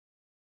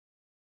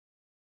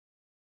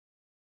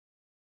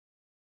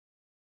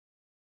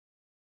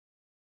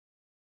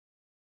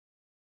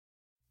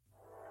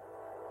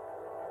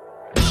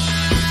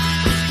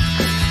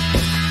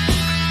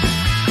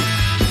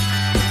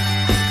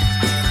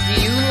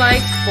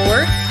like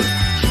sports?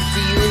 Do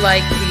you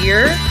like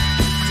beer?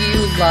 Do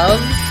you love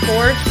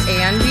sports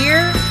and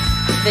beer?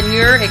 Then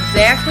you're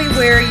exactly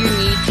where you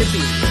need to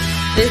be.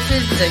 This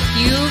is the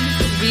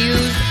Huebs,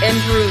 Views, and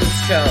Brews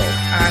show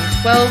on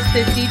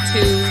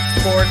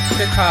 1252 Sports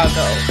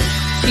Chicago.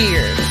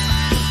 Cheers.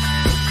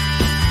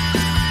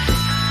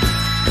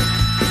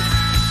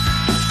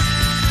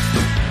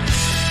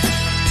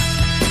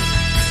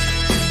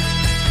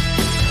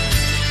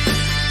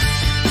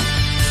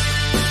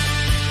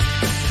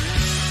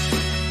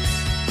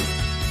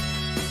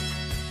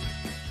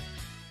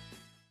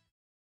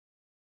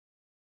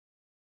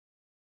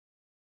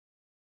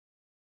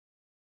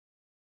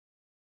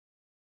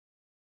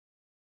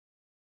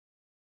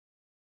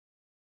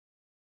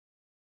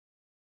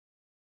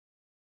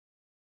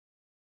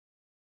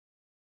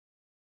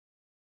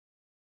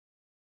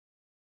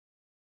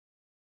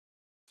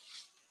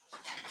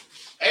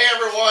 Hey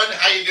everyone,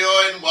 how you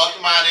doing?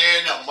 Welcome on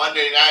in on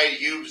Monday night,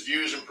 Huebs,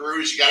 Views, and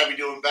Brews. You got to be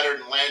doing better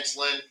than Lance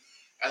Lynn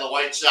and the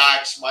White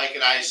Sox. Mike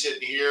and I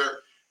sitting here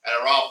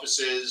at our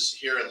offices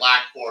here in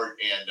Lockport,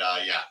 and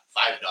 5-0.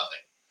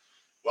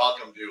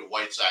 Welcome to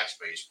White Sox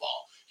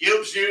baseball.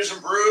 Huebs, Views,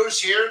 and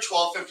Brews here,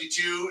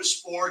 1252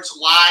 Sports,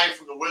 live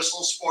from the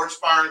Whistle Sports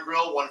Bar and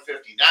Grill,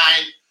 159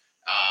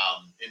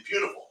 in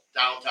beautiful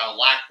downtown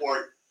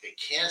Lockport. They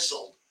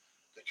canceled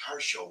the car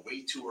show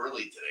way too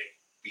early today,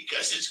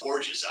 because it's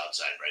gorgeous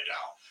outside right now.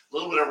 A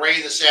little bit of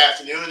rain this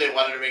afternoon. They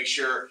wanted to make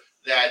sure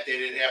that they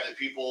didn't have the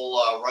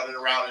people running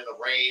around in the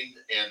rain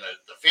and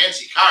the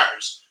fancy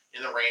cars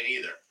in the rain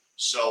either.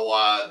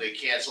 So they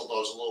canceled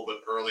those a little bit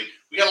early.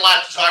 We got a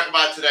lot to talk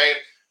about today.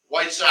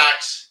 White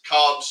Sox,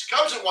 Cubs.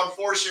 Cubs have won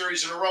 4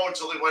 series in a row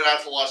until they went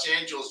out to Los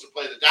Angeles to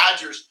play the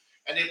Dodgers,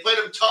 and they played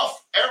them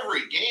tough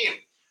every game.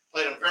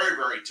 Played them very,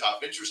 very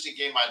tough. Interesting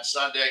game on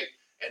Sunday.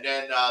 And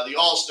then the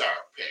All-Star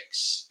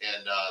picks.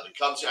 And the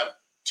Cubs have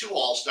 2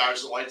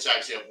 All-Stars. The White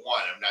Sox have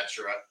 1. I'm not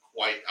sure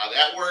quite how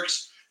that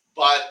works,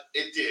 but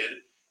it did.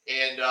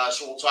 And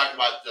so we'll talk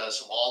about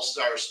some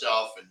All-Star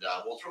stuff, and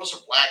we'll throw some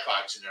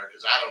Blackhawks in there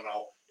because I don't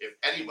know if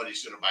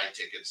anybody's going to buy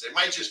tickets. They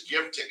might just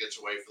give tickets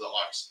away for the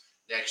Hawks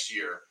next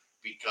year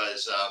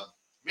because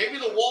maybe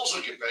the Wolves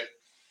will get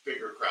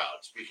bigger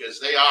crowds because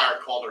they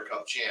are Calder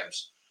Cup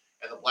champs,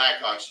 and the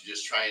Blackhawks are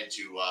just trying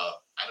to,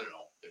 I don't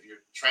know, if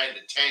you're trying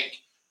to tank,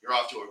 you're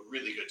off to a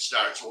really good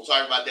start. So we'll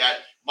talk about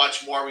that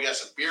much more. We got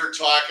some beer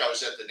talk. I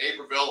was at the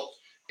Naperville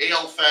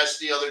Ale Fest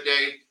the other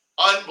day.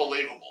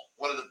 Unbelievable.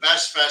 One of the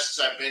best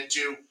fests I've been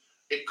to.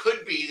 It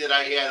could be that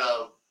I had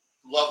a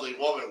lovely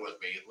woman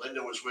with me.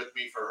 Linda was with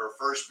me for her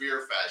first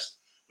beer fest.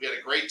 We had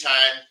a great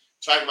time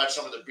talking about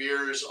some of the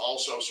beers,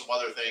 also some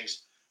other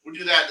things. We'll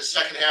do that in the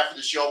second half of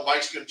the show.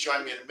 Mike's going to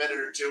join me in a minute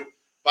or two.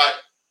 But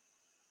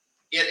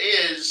it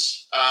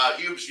is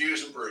Huebs,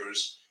 Views, and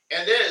Brews.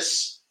 And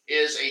this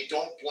is a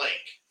Don't Blink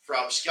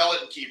from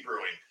Skeleton Key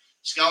Brewing.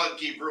 Skeleton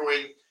Key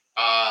Brewing,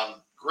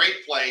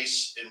 great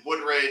place in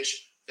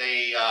Woodridge.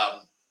 They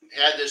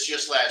had this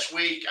just last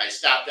week. I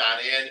stopped on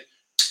in,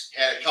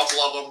 had a couple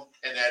of them,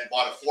 and then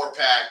bought a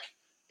 4-pack.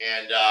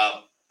 And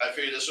I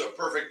figured this was a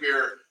perfect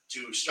beer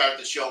to start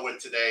the show with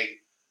today.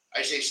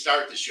 I say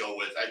start the show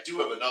with. I do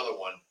have another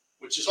one,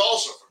 which is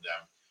also from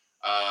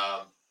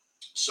them.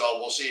 So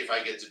we'll see if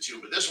I get to 2.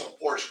 But this one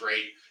pours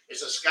great.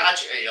 It's a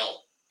Scotch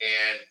ale,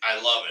 and I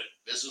love it.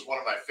 This is one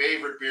of my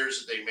favorite beers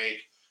that they make.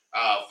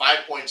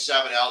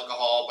 5.7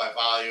 alcohol by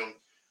volume,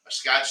 a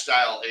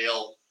Scotch-style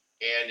ale.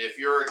 And if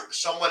you're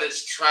someone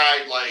that's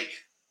tried, like,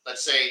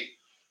 let's say,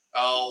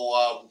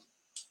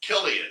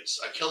 Killian's,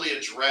 a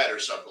Killian's Red or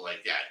something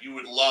like that, you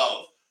would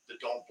love the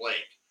Don't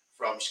Blink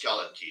from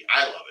Skeleton Key.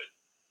 I love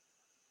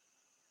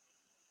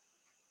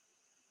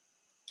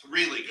it.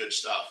 Really good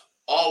stuff.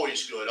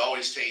 Always good,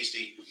 always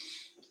tasty.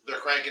 They're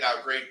cranking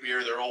out great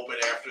beer. They're open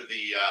after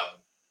the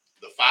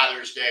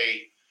Father's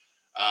Day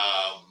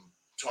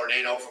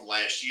tornado from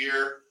last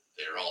year.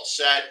 They're all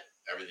set.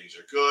 Everything's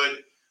are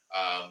good.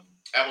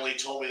 Emily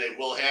told me they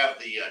will have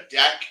the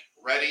deck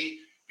ready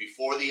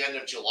before the end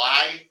of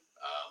July.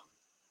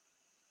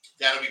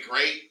 That'll be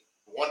great.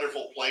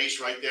 Wonderful place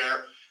right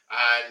there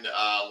on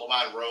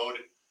Lamont Road.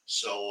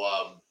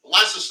 So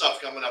lots of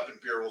stuff coming up in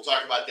beer. We'll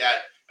talk about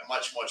that and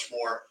much, much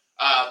more.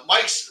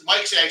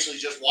 Mike's actually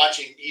just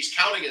watching. He's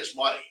counting his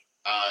money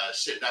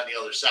sitting on the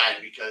other side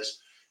because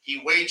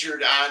he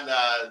wagered on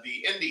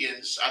the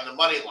Indians on the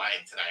money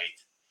line tonight,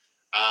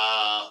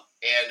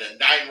 and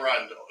a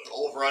 9-run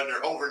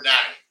over 9,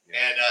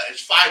 and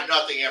it's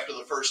 5-0 after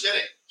the first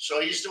inning.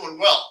 So he's doing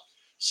well.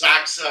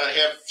 Sox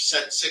have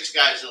sent 6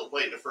 guys that'll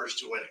play in the first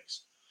 2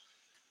 innings.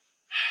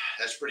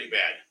 That's pretty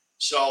bad.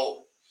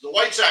 So the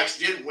White Sox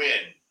did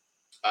win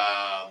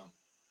a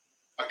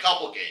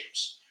couple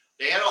games.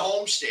 They had a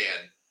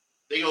homestand.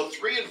 They go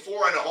 3-4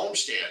 on a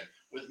homestand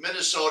with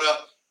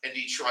Minnesota and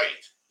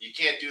Detroit. You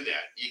can't do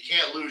that. You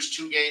can't lose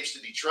 2 games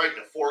to Detroit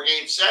in a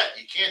 4-game set.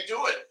 You can't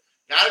do it.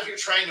 Not if you're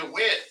trying to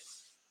win.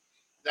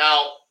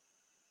 Now,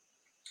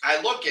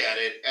 I look at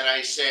it and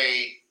I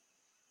say,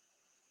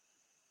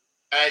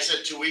 and I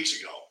said 2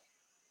 weeks ago,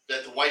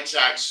 that the White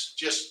Sox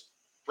just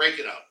break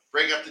it up.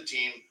 Break up the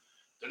team.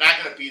 They're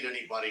not going to beat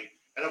anybody.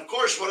 And of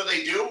course, what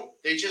do?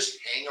 They just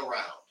hang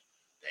around.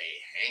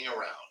 They hang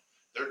around.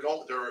 They're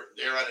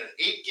on an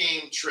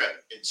 8-game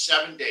trip in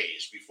 7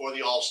 days before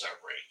the All-Star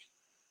break.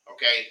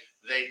 Okay,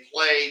 they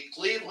play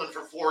Cleveland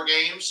for 4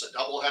 games, a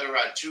doubleheader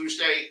on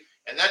Tuesday,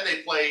 and then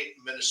they play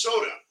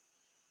Minnesota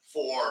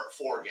for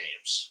 4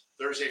 games.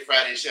 Thursday,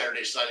 Friday,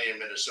 Saturday, Sunday in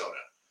Minnesota.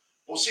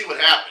 We'll see what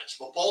happens.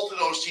 But both of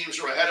those teams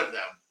are ahead of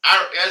them,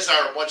 as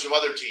are a bunch of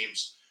other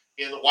teams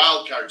in the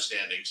wild card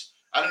standings.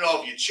 I don't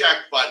know if you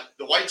checked, but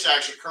the White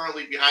Sox are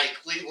currently behind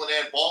Cleveland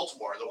and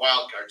Baltimore in the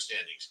wild card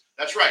standings.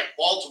 That's right,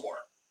 Baltimore.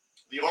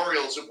 The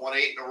Orioles have won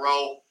 8 in a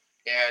row,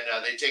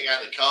 and they take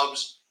on the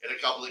Cubs in a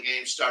couple of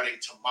games starting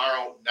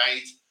tomorrow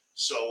night.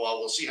 So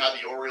we'll see how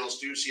the Orioles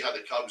do, see how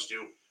the Cubs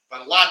do.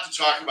 But a lot to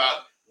talk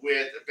about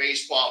with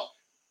baseball.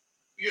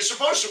 You're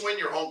supposed to win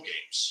your home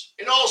games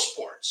in all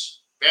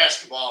sports,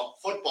 basketball,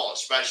 football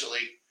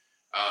especially,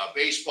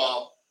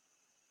 baseball.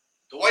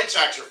 The White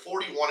Sox are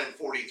 41 and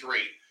 43.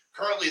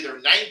 Currently, they're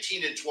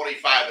 19 and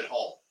 25 at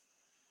home.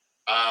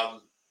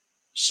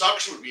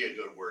 Sucks would be a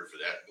good word for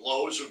that.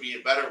 Blows would be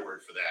a better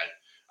word for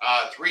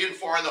that. 3 and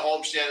 4 in the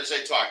homestand, as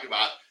I talked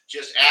about,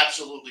 just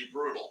absolutely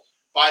brutal.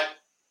 But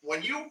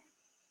when you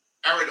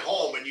are at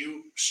home and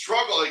you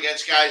struggle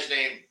against guys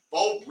named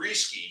Bo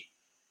Brisky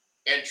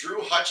and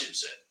Drew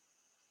Hutchinson,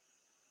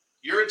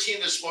 you're a team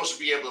that's supposed to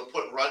be able to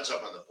put runs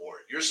up on the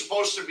board. You're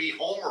supposed to be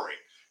homering.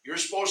 You're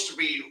supposed to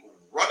be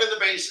running the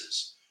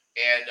bases.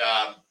 And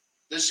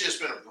this has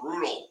been a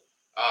brutal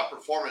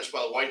performance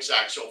by the White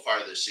Sox so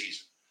far this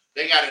season.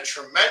 They got a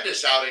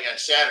tremendous outing on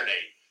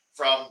Saturday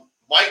from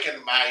Mike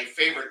and my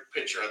favorite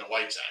pitcher on the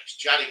White Sox,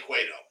 Johnny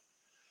Cueto.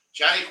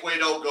 Johnny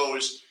Cueto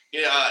goes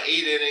 8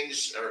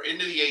 innings, or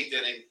into the 8th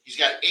inning. He's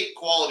got 8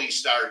 quality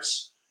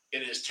starts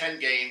in his 10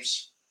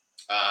 games.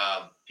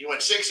 He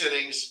went 6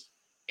 innings,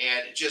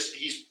 and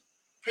he's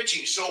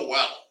pitching so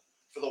well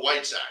for the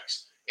White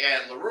Sox.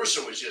 And La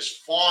Russa was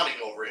just fawning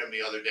over him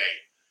the other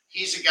day.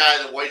 He's a guy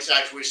the White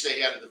Sox wish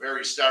they had at the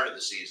very start of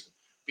the season,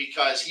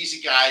 because he's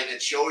a guy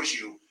that shows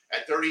you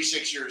at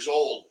 36 years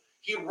old,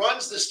 he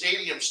runs the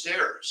stadium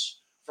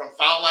stairs from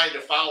foul line to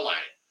foul line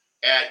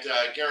at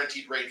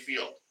Guaranteed Rate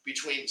Field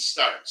between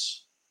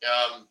starts.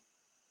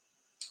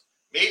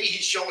 Maybe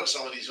he's showing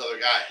some of these other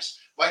guys.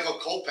 Michael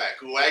Kopech,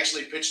 who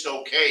actually pitched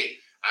okay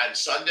on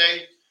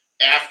Sunday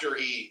after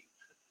they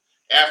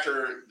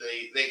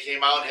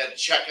came out and had to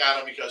check on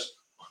him because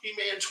he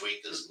may have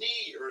tweaked his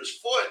knee or his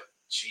foot.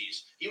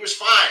 Jeez, he was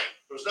fine.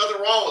 There was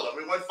nothing wrong with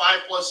him. He went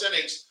 5+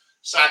 innings.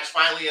 Sox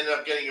finally ended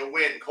up getting a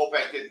win.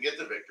 Kopech didn't get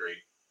the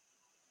victory.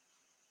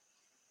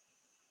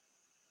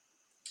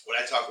 When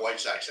I talk White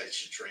Sox, I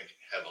should drink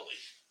heavily.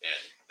 And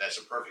that's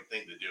a perfect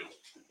thing to do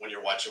when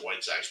you're watching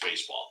White Sox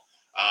baseball.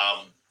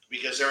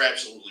 Because they're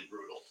absolutely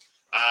brutal.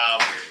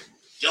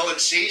 Dylan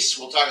Cease,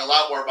 we'll talk a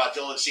lot more about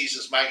Dylan Cease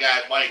as my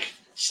guy Mike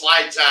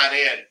slides on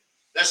in.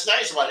 That's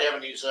nice about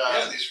having these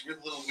these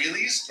little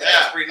wheelies. Yeah,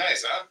 that's pretty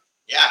nice, huh?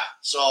 Yeah.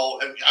 So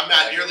I'm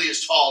not nearly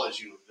as tall as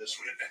you this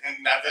week.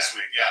 Not this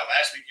week. Yeah.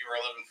 Last week you were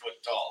 11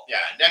 foot tall.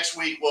 Yeah. Next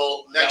week You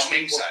were Yao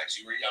Ming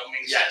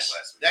size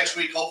last week. Next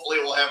week, hopefully,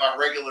 we'll have our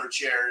regular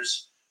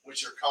chairs,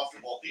 which are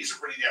comfortable. These are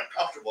pretty damn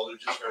comfortable. They're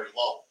just very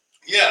low.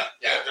 Yeah.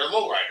 They're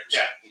low riders.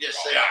 Yeah. Yes,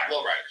 they are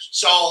low riders.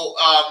 So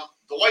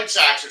the White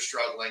Sox are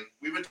struggling.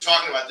 We've been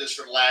talking about this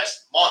for the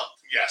last month.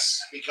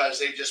 Yes. Because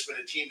they've just been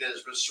a team that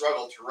has been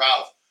struggled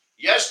throughout.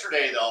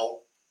 Yesterday,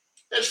 though,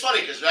 it's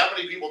funny because not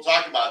many people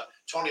talk about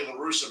Tony La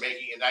Russa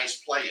making a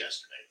nice play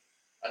yesterday.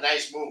 A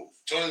nice move.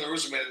 Tony La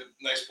Russa made a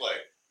nice play.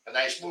 A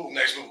nice move.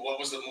 Nice move. What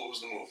was the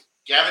move?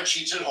 Gavin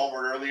Sheets had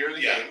homered earlier in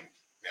the game.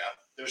 Yeah.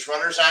 There's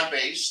runners on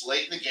base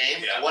late in the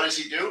game. Yeah. And what does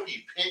he do?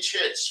 He pinch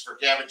hits for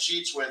Gavin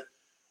Sheets with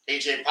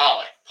A.J.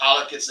 Pollock.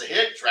 Pollock gets the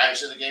hit,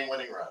 drives in the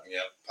game-winning run.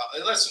 Yeah.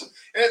 Listen,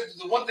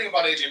 the one thing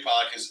about A.J.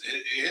 Pollock is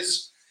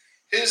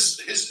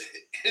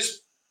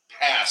his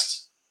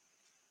past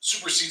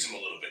supersedes him a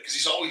little bit because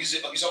he's always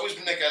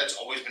been that guy that's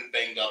always been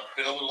banged up,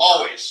 been a little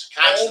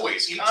constantly.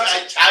 He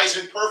ties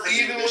in perfectly.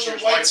 Even with the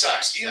White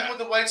Sox, with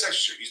the White Sox,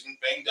 sure, he's been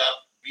banged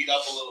up, beat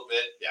up a little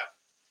bit. Yeah,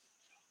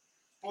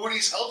 but when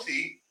he's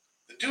healthy,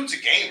 the dude's a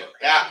gamer.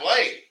 He can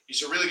play.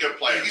 He's a really good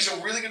player. He's a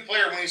really good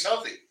player when he's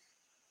healthy.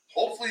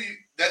 Hopefully, you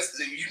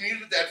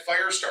needed that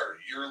fire starter.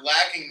 You're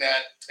lacking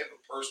that type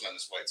of person on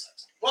this White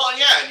Sox team. Well,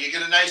 yeah, and you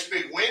get a nice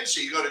big win,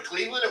 so you go to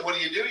Cleveland, and what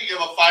do? You give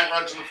up 5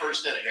 runs in the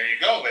first inning. There you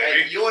go,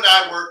 baby. And you and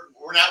I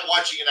we're not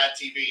watching it on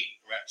TV.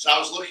 Right. So I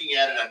was looking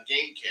at it on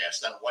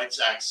Gamecast on the White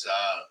Sox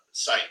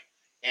site,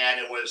 and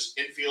it was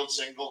infield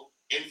single,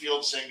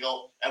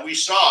 and we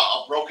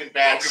saw a broken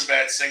bat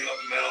single up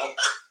the middle.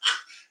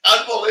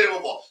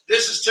 Unbelievable.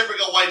 This is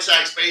typical White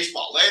Sox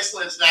baseball. Lance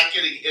Lynn's not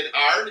getting hit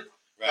hard.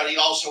 Right. But he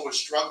also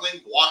was struggling,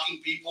 walking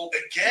people.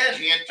 Again,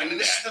 can't do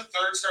this is the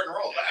third start in a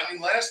row.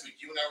 Yeah. Last week,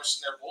 you and I were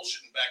sitting there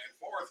bullshitting back and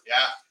forth.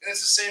 Yeah. And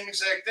it's the same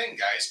exact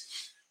thing, guys.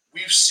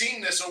 We've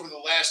seen this over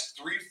the last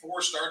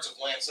 3-4 starts of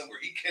Lance Lynn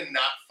where he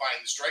cannot find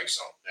the strike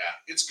zone. Yeah.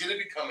 It's going to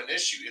become an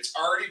issue. It's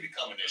already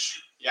become an issue.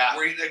 Yeah.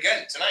 Where,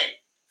 again,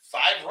 tonight,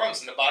 5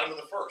 runs in the bottom of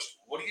the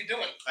first. What are you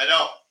doing? I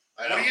know.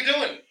 What are you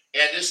doing?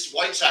 And this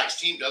White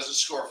Sox team doesn't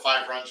score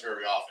 5 runs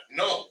very often.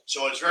 No.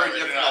 So it's very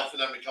difficult for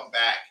them to come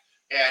back.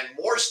 And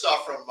more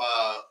stuff from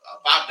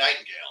Bob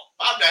Nightingale.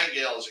 Bob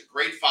Nightingale is a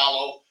great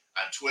follow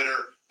on Twitter.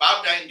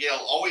 Bob Nightingale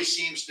always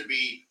seems to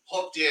be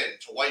hooked in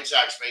to White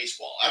Sox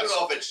baseball. I don't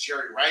know if it's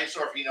Jerry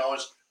Reinsdorf he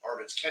knows or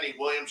if it's Kenny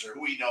Williams or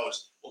who he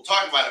knows. We'll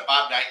talk about a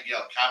Bob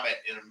Nightingale comment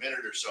in a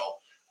minute or so.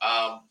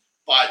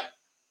 But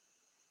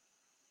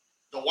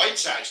the White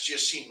Sox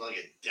just seem like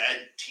a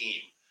dead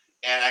team.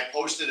 And I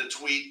posted a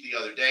tweet the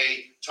other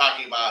day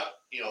talking about,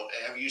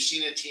 have you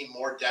seen a team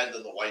more dead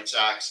than the White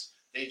Sox?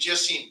 They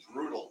just seem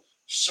brutal,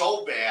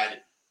 so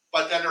bad,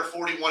 but then they're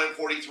 41 and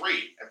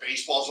 43, and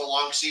baseball's a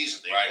long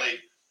season. They played,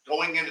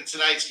 going into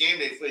tonight's game,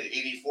 they played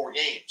 84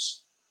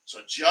 games.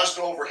 So just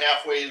over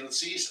halfway into the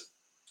season.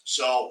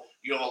 So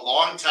you have a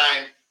long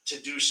time to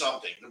do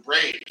something. The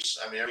Braves,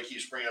 everybody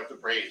keeps bringing up the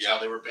Braves, how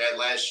they were bad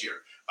last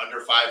year,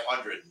 under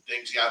 500, and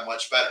things got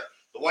much better.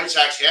 The White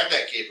Sox have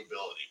that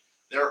capability.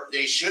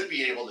 They should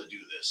be able to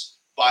do this,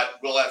 but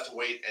we'll have to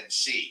wait and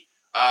see.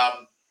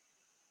 A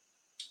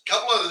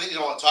couple other things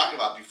I want to talk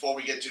about before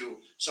we get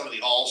to some of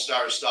the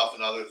all-star stuff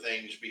and other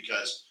things,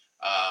 because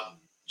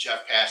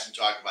Jeff Passan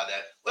talked about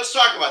that. Let's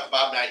talk about the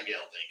Bob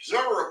Nightingale thing, because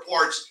there were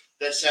reports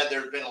that said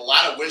there have been a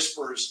lot of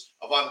whispers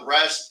of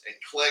unrest and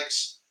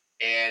cliques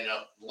and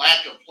a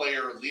lack of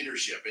player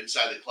leadership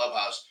inside the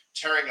clubhouse,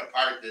 tearing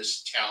apart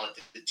this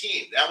talented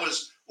team. That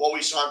was what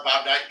we saw in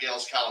Bob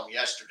Nightingale's column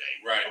yesterday.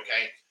 Right.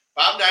 Okay.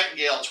 Bob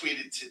Nightingale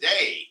tweeted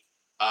today.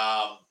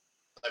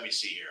 Let me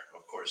see here.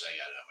 Of course, I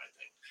got it on my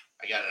thing.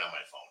 I got it on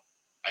my phone.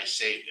 I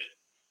saved it.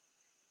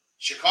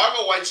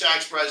 Chicago White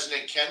Sox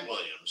president Ken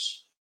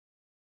Williams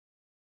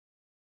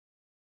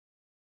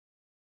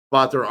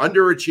about their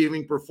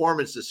underachieving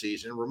performance this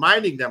season,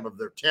 reminding them of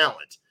their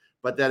talent,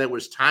 but that it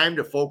was time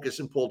to focus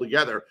and pull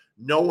together.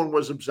 No one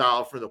was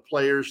absolved, from the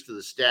players to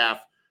the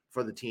staff,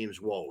 for the team's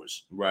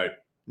woes. Right.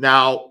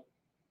 Now,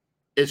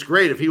 it's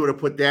great if he would have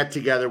put that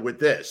together with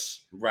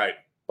this. Right.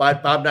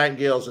 But Bob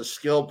Nightingale is a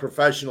skilled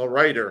professional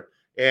writer,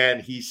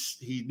 and he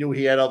knew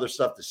he had other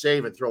stuff to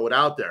save and throw it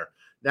out there.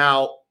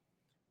 Now,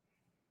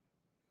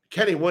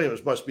 Kenny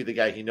Williams must be the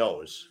guy he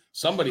knows.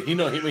 Somebody. He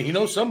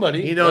knows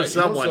somebody. He knows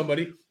someone.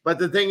 Somebody. But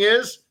the thing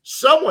is,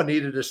 someone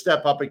needed to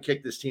step up and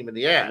kick this team in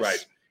the ass.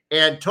 Right.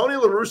 And Tony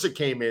La Russa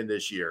came in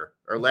this year,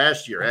 or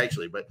last year,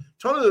 actually. But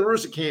Tony La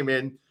Russa came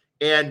in,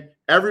 and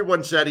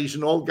everyone said he's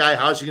an old guy.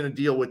 How's he going to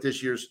deal with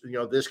this year's,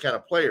 this kind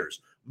of players?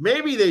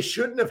 Maybe they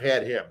shouldn't have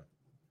had him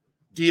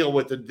deal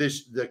with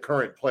the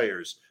current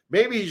players.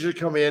 Maybe he should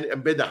come in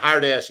and be the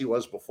hard ass he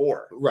was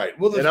before. Right.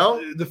 Well,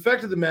 the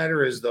fact of the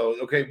matter is, though,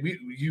 okay,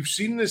 you've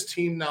seen this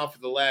team now for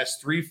the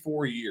last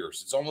 3-4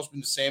 years. It's almost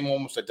been the same,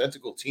 almost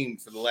identical team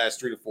for the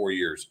last 3 to 4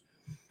 years.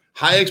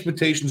 High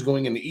expectations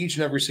going into each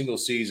and every single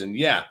season.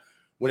 Yeah,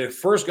 when it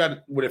first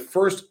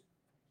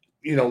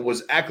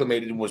was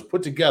acclimated and was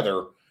put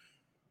together,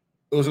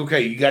 it was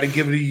okay. You got to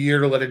give it a year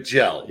to let it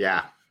gel.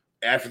 Yeah.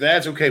 After that,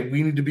 it's okay.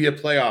 We need to be a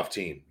playoff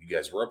team. You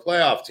guys were a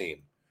playoff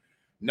team.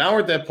 Now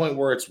we're at that point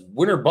where it's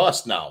win or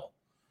bust now.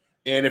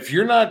 And if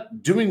you're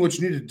not doing what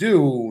you need to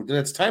do, then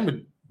it's time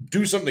to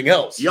do something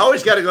else. You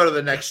always got to go to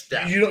the next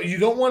step. You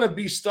don't want to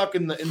be stuck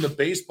in the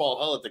baseball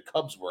hell that the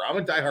Cubs were. I'm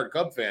a diehard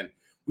Cub fan.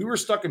 We were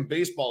stuck in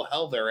baseball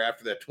hell there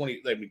after that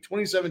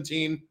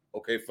 2017.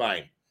 Okay,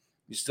 fine.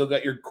 You still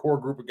got your core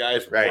group of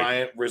guys, right.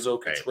 Bryant, Rizzo,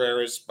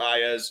 Contreras,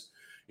 Baez.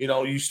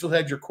 You still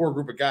had your core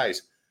group of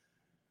guys.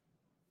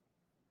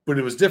 But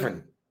it was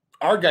different.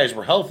 Our guys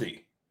were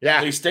healthy.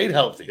 Yeah. They stayed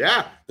healthy.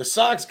 Yeah. The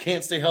Sox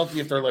can't stay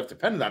healthy if their life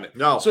depended on it.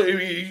 No. So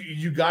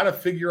you got to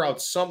figure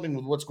out something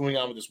with what's going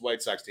on with this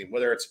White Sox team,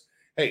 whether it's,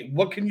 hey,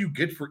 what can you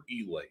get for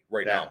Eloy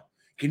right now?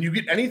 Can you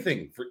get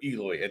anything for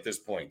Eloy at this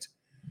point?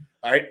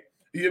 All right.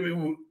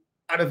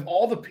 Out of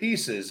all the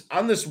pieces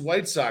on this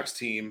White Sox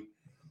team,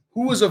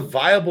 who is a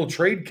viable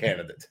trade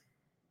candidate?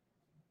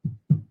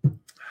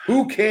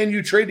 Who can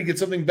you trade to get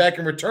something back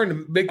in return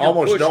to make your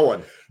almost push? No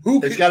one?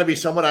 It's got to be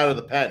someone out of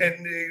the pen.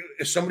 And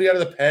is somebody out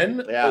of the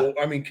pen? Yeah.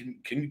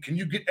 Can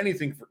you get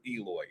anything for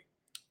Eloy?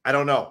 I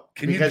don't know.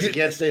 Because he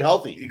can't stay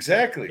healthy.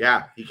 Exactly.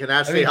 Yeah, he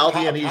cannot stay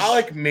healthy. And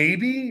Pollock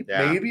maybe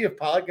if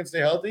Pollock can stay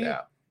healthy.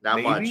 Yeah,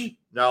 not much.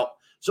 No.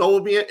 So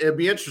it'll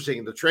be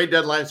interesting. The trade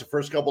deadline's the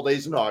first couple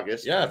days in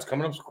August. Yeah, it's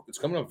coming up. It's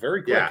coming up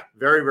very quick. Yeah,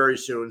 very, very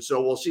soon.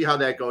 So we'll see how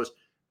that goes.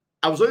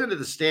 I was looking at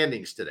the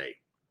standings today,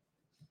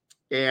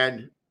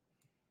 and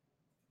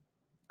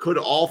could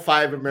all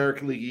 5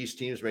 American League East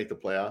teams make the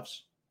playoffs?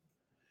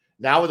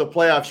 Now with the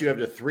playoffs, you have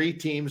the 3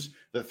 teams,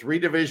 the 3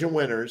 division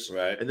winners,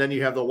 right, and then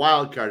you have the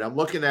wild card. I'm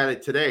looking at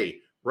it today.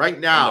 Right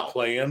now,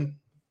 play-in.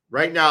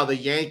 Right now, the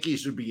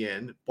Yankees would be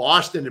in,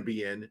 Boston would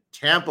be in,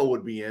 Tampa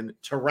would be in,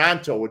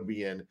 Toronto would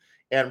be in,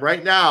 and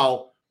right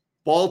now,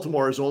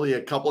 Baltimore is only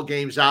a couple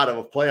games out of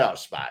a playoff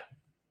spot.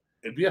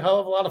 It'd be a hell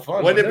of a lot of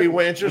fun. Wouldn't it be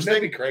interesting? Wouldn't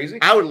that be crazy?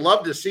 I would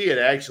love to see it,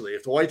 actually.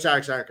 If the White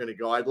Sox aren't going to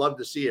go, I'd love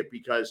to see it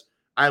because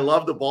I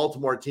love the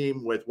Baltimore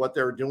team with what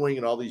they're doing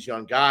and all these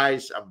young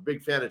guys. I'm a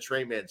big fan of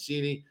Trey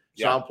Mancini.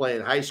 Saw him play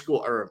in high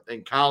school or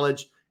in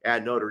college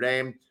at Notre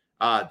Dame.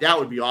 That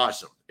would be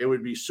awesome. It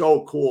would be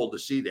so cool to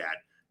see that.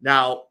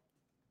 Now,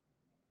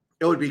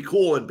 it would be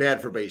cool and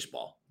bad for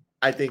baseball.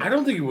 I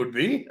don't think it would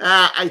be.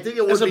 I think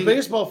it would As a be.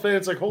 baseball fan,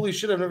 it's like, holy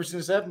shit, I've never seen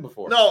this happen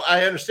before. No,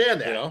 I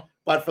understand that. You know?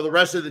 But for the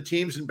rest of the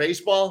teams in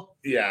baseball,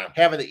 Yeah.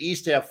 having the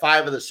East have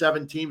 5 of the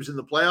 7 teams in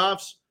the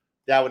playoffs,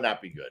 that would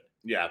not be good.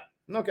 Yeah.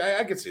 Okay,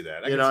 I could see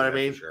that. You know what I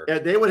mean? Sure. Yeah,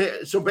 they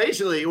would. So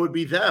basically, it would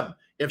be them.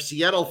 If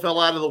Seattle fell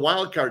out of the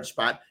wild card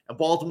spot and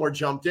Baltimore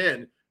jumped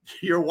in,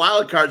 your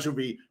wild cards would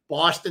be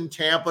Boston,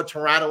 Tampa,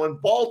 Toronto,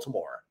 and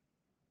Baltimore.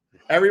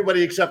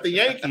 Everybody except the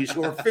Yankees,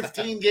 who are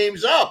 15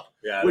 games up,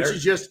 which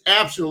is just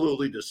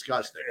absolutely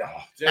disgusting.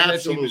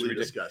 Absolutely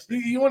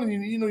disgusting. You want to,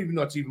 even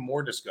know it's even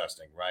more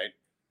disgusting, right?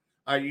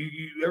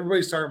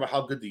 Everybody's talking about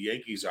how good the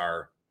Yankees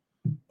are.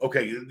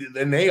 Okay,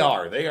 and they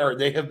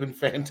have been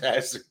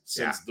fantastic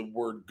since the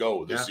word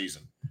go this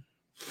season.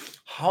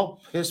 How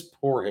piss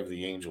poor have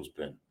the Angels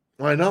been?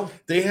 I know.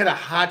 They had a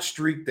hot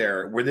streak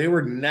there where they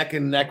were neck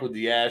and neck with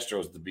the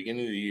Astros at the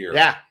beginning of the year.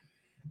 Yeah.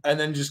 And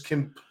then just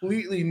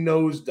completely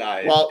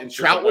nosedived. Well,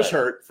 Trout was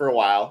hurt for a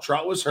while.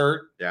 Trout was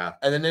hurt. Yeah.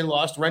 And then they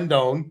lost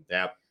Rendon.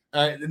 Yeah.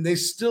 And they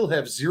still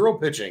have 0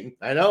 pitching.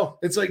 I know.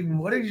 It's like,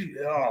 what did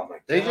you? Oh my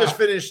god! They just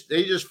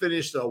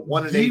finished a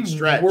 1-8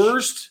 stretch.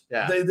 Worst.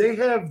 Yeah. They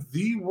have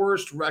the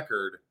worst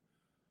record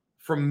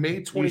from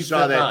May 25th. You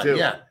saw that too.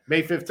 Yeah.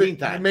 May 15th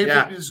time. May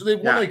 15th. So they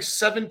won like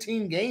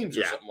 17 games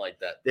or something like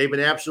that. They've been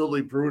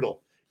absolutely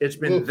brutal. It's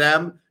been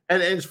them,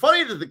 and it's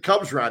funny that the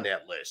Cubs are on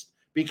that list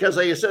because,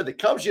 like I said, the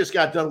Cubs just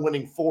got done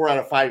winning 4 out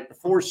of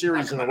 4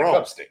 series in a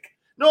row.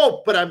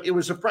 No, but it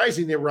was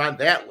surprising they were on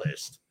that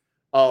list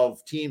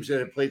of teams that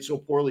have played so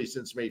poorly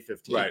since May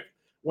 15th. Right.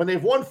 When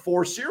they've won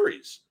 4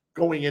 series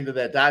going into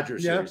that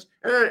Dodgers series,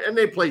 and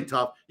they played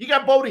tough. You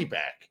got Bodie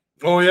back.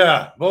 Oh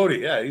yeah, Bodie.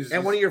 Yeah,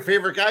 and one of your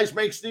favorite guys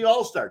makes the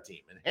All-Star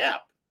team, and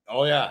Hap.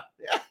 Oh yeah,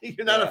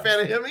 you're not a fan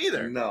of him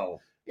either. No.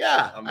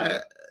 Yeah, I'm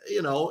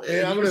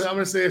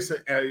gonna say this,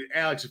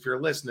 Alex. If you're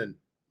listening,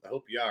 I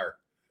hope you are.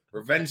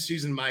 Revenge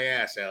season my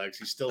ass, Alex.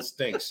 He still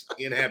stinks.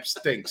 Ian Happ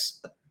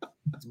stinks.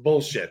 It's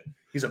bullshit.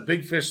 He's a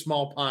big fish,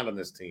 small pond on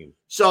this team.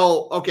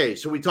 So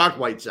we talked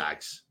White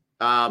Sox.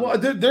 Well,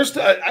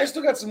 I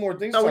still got some more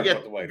things to talk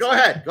about the White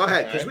Sox. Go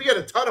ahead, because we got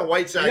a ton of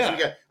White Sox.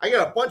 Yeah. I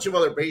got a bunch of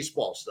other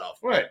baseball stuff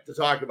to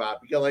talk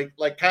about. Because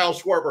like Kyle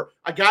Schwarber,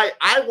 a guy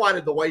I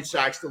wanted the White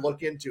Sox to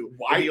look into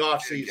in the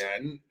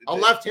offseason. A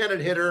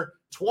left-handed hitter,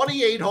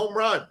 28 home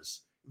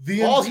runs.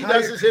 All he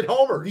does is hit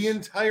homers. The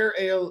entire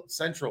AL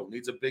Central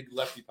needs a big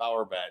lefty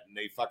power bat, and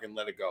they fucking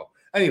let it go.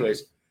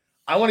 Anyways,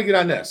 I want to get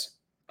on this.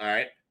 All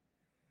right.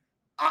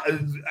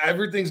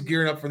 Everything's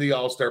gearing up for the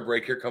All-Star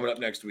break here coming up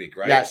next week,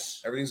 right?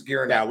 Yes. Everything's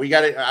gearing up. We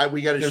got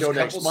a show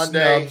next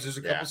Monday. There's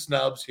a couple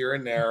snubs here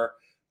and there.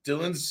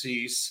 Dylan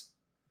Cease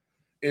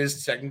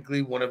is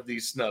technically one of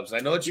these snubs. I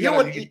know that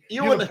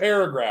you have a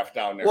paragraph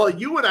down there. Well,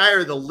 you and I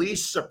are the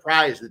least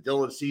surprised that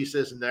Dylan Cease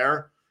isn't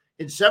there.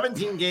 In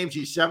 17 games,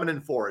 he's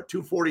 7-4, a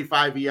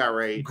 2.45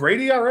 ERA.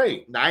 Great ERA.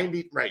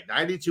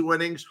 92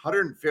 innings,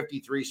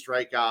 153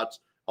 strikeouts,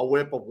 a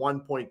whip of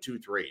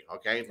 1.23.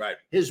 Okay. Right.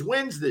 His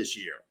wins this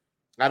year.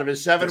 Out of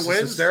his 7 wins.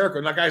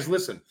 Hysterical. Now, guys,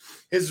 listen.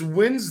 His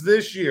wins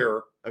this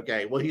year.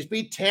 Okay. Well, he's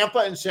beat Tampa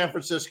and San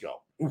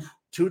Francisco. Oof.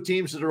 2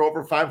 teams that are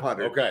over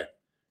 500. Okay.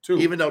 2.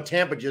 Even though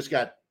Tampa just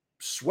got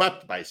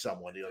swept by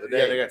someone the other day.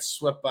 Yeah, they got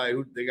swept by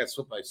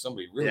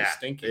somebody really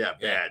stinky. Yeah,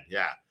 bad.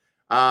 Yeah.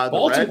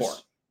 Baltimore.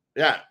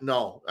 The Reds,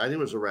 no, I think it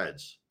was the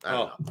Reds. I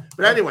don't know.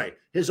 But anyway,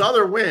 his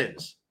other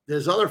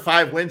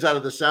 5 wins out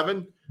of the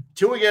 7,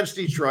 2 against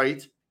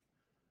Detroit.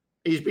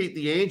 He's beat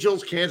the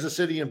Angels, Kansas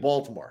City, and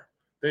Baltimore.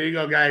 There you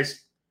go,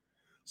 guys.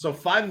 So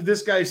 5 of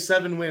this guy's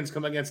 7 wins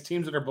come against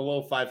teams that are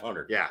below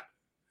 500. Yeah.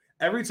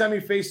 Every time he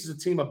faces a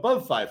team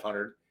above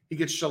 500, he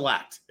gets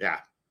shellacked.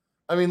 Yeah.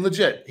 I mean,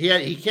 legit.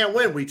 He can't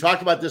win. We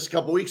talked about this a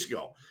couple weeks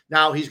ago.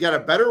 Now, he's got a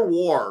better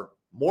WAR,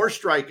 more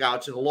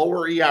strikeouts, and a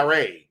lower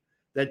ERA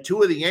than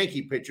 2 of the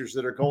Yankee pitchers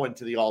that are going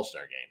to the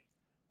All-Star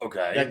game.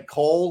 Okay. Than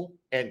Cole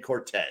and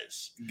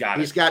Cortez. Got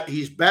it.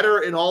 He's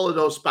better in all of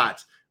those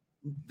spots.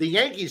 The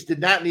Yankees did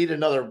not need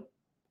another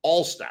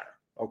All-Star,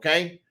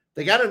 okay?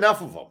 They got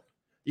enough of them.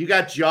 You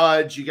got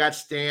Judge, you got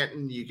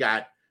Stanton, you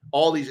got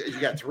all these, you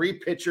got 3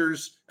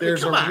 pitchers.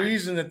 There's a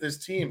reason that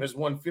this team has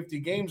won 50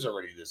 games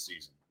already this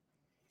season.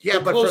 Yeah,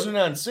 but closing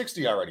on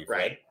 60 already, Fred.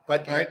 Right.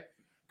 But right.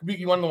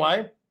 You want to know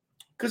why?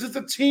 Because it's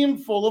a team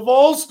full of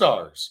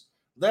all-stars.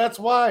 That's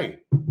why.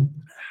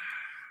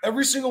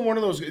 Every single one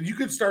of those, you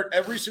could start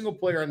every single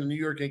player on the New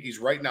York Yankees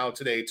right now,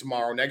 today,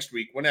 tomorrow, next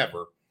week,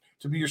 whenever,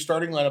 to be your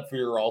starting lineup for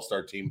your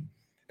all-star team,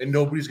 and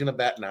nobody's going to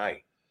bat an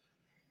eye.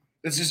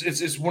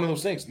 It's one of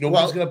those things.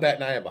 Nobody's going to bat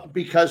an eye about it.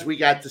 Because we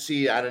got to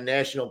see on a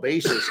national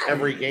basis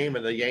every game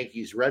in the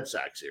Yankees-Red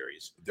Sox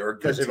series.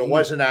 Because if it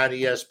wasn't on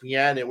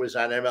ESPN, it was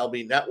on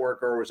MLB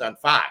Network or it was on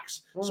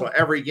Fox. So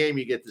every game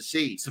you get to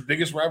see. It's the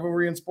biggest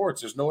rivalry in sports.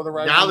 There's no other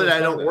rivalry. Now that I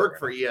don't work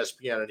for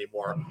ESPN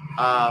anymore,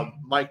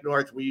 Mike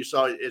North, you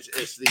saw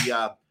it's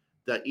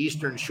the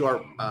Eastern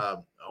Shore.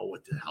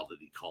 What the hell did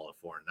he call it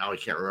for? Now I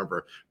can't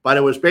remember. But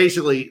it was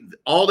basically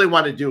all they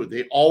want to do.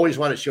 They always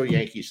want to show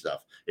Yankee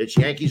stuff. It's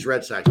Yankees,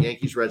 Red Sox,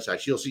 Yankees, Red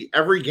Sox. You'll see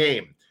every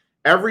game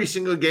Every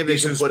single game they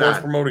can Eastern put Sports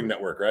on. Promoting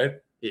Network, right?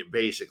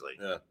 Basically.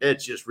 Yeah.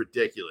 It's just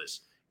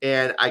ridiculous.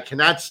 And I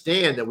cannot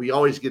stand that we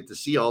always get to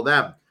see all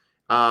them.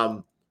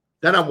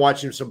 Then I'm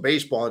watching some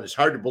baseball, and it's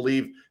hard to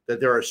believe that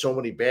there are so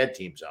many bad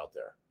teams out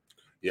there.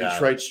 Yeah.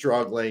 Detroit's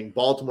struggling.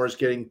 Baltimore's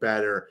getting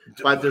better.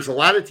 But there's a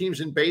lot of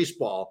teams in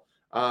baseball.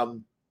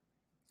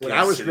 When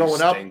I was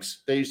growing up,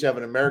 they used to have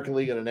an American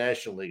League and a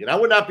National League. And I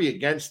would not be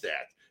against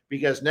that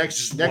because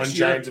next one year,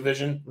 giant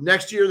division.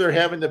 Next year, they're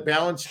having the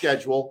balanced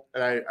schedule.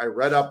 And I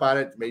read up on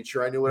it, made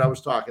sure I knew what I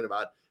was talking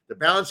about. The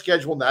balanced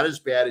schedule, not as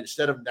bad.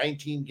 Instead of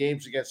 19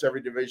 games against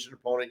every division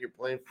opponent, you're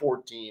playing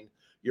 14.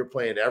 You're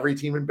playing every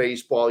team in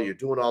baseball. You're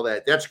doing all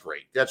that. That's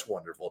great. That's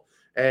wonderful.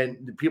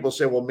 And people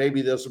say, well,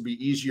 maybe this will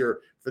be easier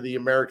for the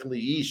American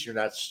League East. You're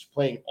not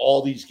playing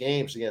all these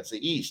games against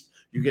the East.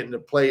 You're getting to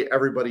play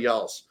everybody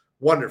else.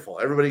 Wonderful.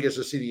 Everybody gets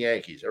to see the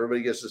Yankees.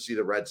 Everybody gets to see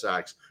the Red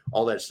Sox,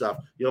 all that stuff.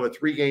 You'll have a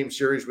 3-game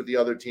series with the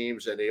other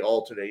teams, and they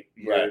alternate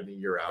year in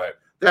and year out. Right.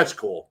 That's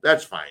cool.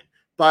 That's fine.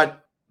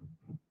 But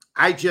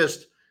I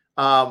just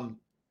I'm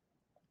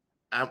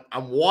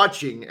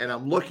watching and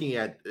I'm looking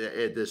at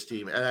this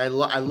team, and I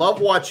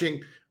love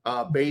watching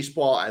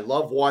baseball. I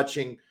love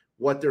watching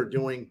what they're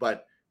doing,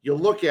 but you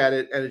look at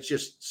it, and it's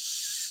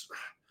just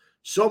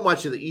so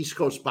much of the East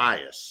Coast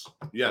bias.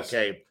 Yes.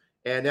 Okay.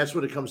 And that's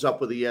what it comes up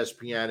with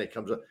ESPN. It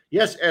comes up.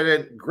 Yes. And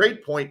a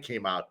great point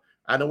came out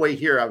on the way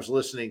here. I was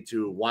listening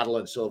to Waddle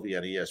and Sylvie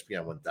on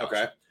ESPN 1000.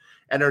 Okay.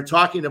 And they're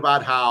talking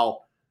about how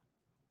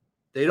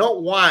they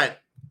don't want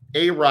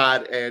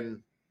A-Rod and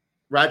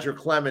Roger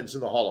Clemens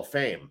in the Hall of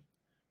Fame.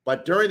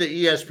 But during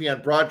the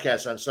ESPN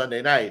broadcast on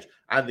Sunday night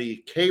on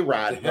the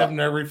K-Rod, they have them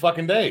every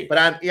fucking day. But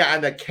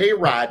on the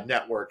K-Rod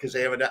network, because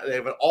they have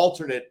an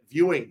alternate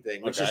viewing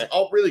thing, which is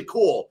really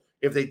cool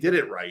if they did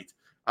it right.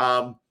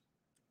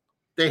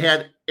 They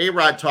had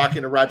A-Rod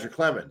talking to Roger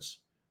Clemens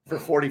for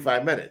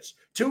 45 minutes.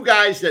 2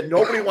 guys that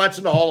nobody wants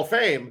in the Hall of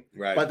Fame,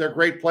 but they're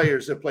great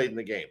players that played in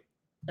the game.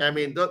 I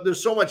mean,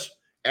 there's so much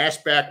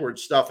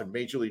ass-backwards stuff in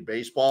Major League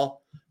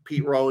Baseball.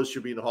 Pete Rose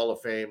should be in the Hall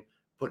of Fame.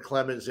 Put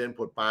Clemens in,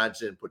 put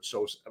Bonds in, put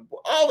Sosa.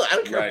 I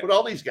don't care. Put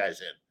all these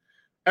guys in.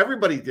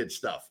 Everybody did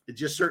stuff. It's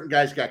just certain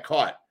guys got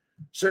caught.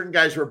 Certain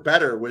guys were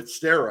better with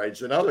steroids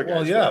than other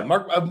guys. Well, yeah.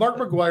 Mark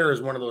McGwire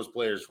is one of those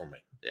players for me.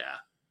 Yeah.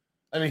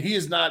 I mean, he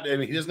is not. I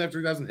mean, he doesn't have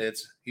 3,000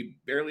 hits. He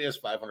barely has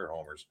 500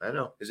 homers. I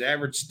know. His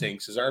average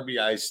stinks. His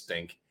RBIs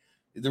stink.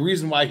 The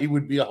reason why he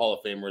would be a Hall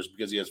of Famer is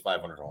because he has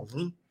 500 homers.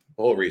 Mm-hmm.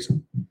 The whole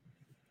reason.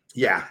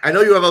 Yeah. I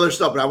know you have other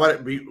stuff,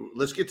 but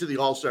let's get to the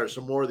All-Stars.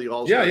 Some more of the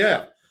All-Stars.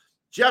 Yeah.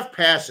 Jeff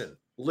Passan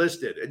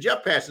listed. And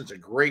Jeff Passan's a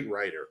great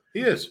writer.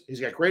 He is.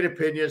 He's got great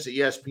opinions at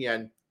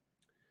ESPN.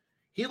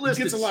 He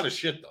gets a lot of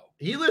shit, though.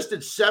 He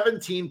listed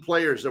 17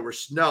 players that were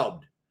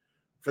snubbed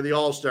for the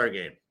All-Star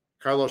game.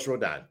 Carlos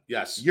Rodon.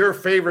 Yes. Your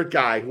favorite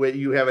guy who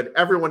you have in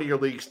every one of your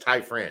leagues,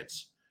 Ty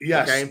France.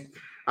 Yes. Okay.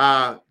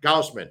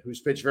 Gaussman,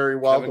 who's pitched very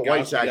well. The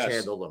White Sox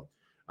handled him.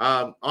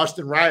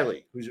 Austin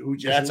Riley, who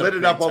just lit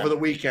it up over the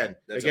weekend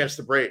against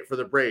the Braves.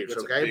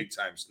 That's okay. A big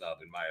time snub,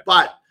 in my opinion.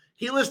 But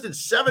he listed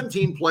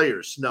 17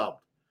 players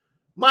snubbed.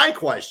 My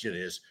question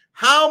is,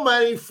 how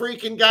many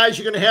freaking guys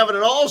are you going to have in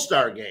an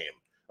All-Star game?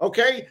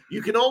 Okay.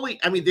 You can only,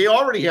 they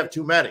already have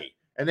too many.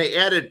 And they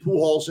added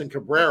Pujols and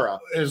Cabrera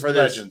for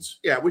legends.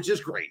 Yeah, which is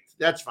great.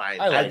 That's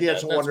fine. I think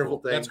that's a wonderful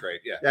thing. That's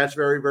great. Yeah. That's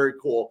very, very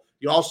cool.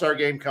 The All-Star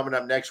game coming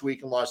up next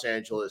week in Los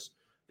Angeles.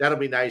 That'll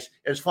be nice.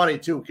 It's funny,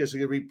 too, because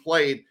it's going to be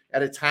played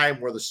at a time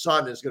where the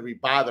sun is going to be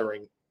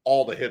bothering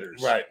all the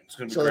hitters. Right. It's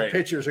going to be great. The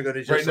pitchers are going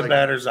to just right in the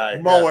batter's eye.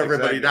 Mow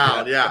everybody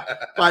down. Yeah.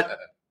 But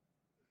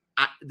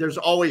there's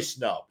always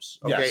snubs.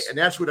 Okay. Yes. And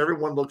that's what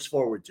everyone looks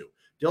forward to.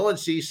 Dylan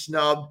C.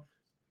 snubbed.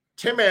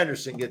 Tim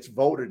Anderson gets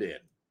voted in.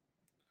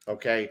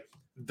 Okay.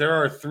 There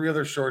are 3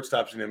 other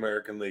shortstops in the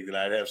American League that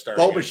I'd have started.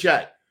 Bo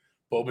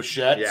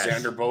Bichette, yes.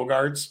 Xander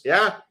Bogaerts.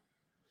 Yeah.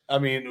 I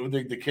mean,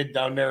 the kid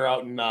down there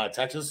out in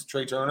Texas,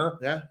 Trey Turner.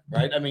 Yeah.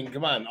 Right? I mean,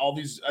 come on. All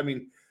these,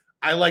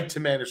 I like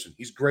Tim Anderson.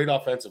 He's great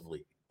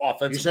offensively.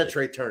 You said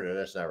Trey Turner.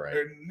 That's not right.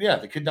 Yeah,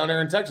 the kid down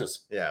there in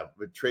Texas. Yeah,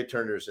 but Trey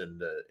Turner's in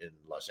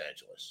Los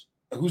Angeles.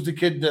 Who's the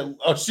kid that?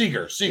 Oh,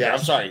 Seager. Yes.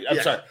 I'm sorry.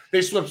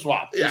 They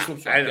swap.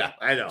 Yeah,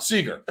 I know.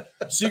 Seager.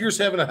 Seager's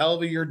having a hell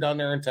of a year down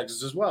there in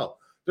Texas as well.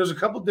 There's a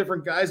couple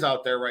different guys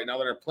out there right now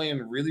that are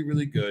playing really,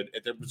 really good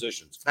at their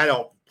positions. I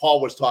know.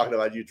 Paul was talking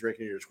about you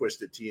drinking your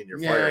twisted tea and your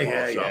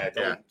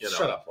fireball.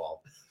 Shut up,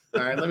 Paul.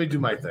 All right, let me do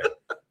my thing.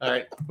 All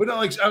right, but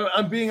no,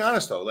 I'm being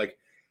honest though. Like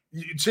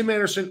Tim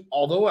Anderson,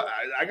 although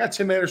I got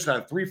Tim Anderson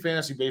on 3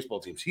 fantasy baseball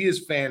teams, he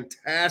is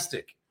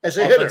fantastic as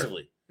a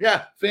offensively. Hitter.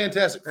 Yeah,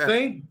 fantastic. Yeah.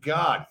 Thank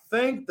God.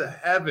 Thank the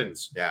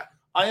heavens. Yeah,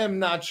 I am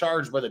not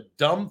charged by the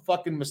dumb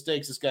fucking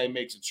mistakes this guy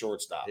makes at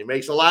shortstop. He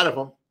makes a lot of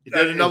them. He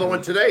did another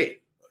one today.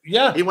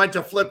 Yeah. He went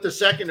to flip the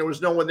second. There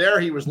was no one there.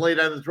 He was late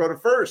on the throw to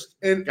first.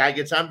 And guy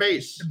gets on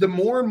base. The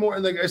more and more,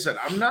 and like I said,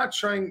 I'm not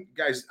trying,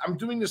 guys, I'm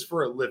doing this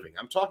for a living.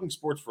 I'm talking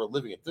sports for a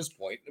living at this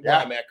point, where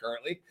I'm at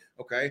currently.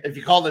 Okay. If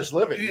you call this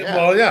living. Yeah.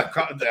 Well, yeah,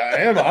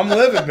 I am. I'm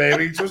living,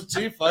 baby. Just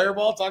see,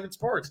 fireball, talking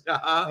sports.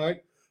 Uh-huh. All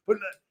right. But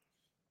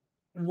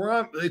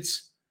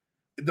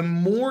the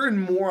more and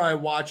more I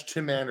watch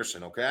Tim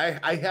Anderson, okay,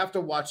 I have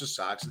to watch the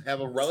Sox and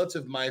have a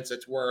relative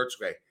mindset to where it's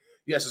okay.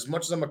 Yes, as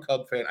much as I'm a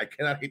Cub fan, I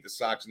cannot hate the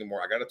Sox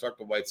anymore. I got to talk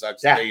to White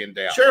Sox day in,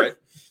 day out. Sure. Right?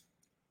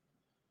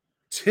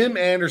 Tim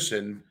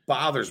Anderson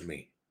bothers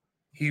me.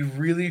 He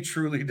really,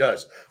 truly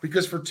does.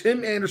 Because for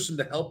Tim Anderson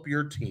to help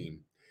your team,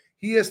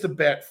 he has to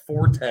bat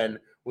 .410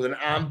 with an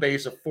on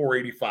base of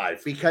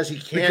 .485 because he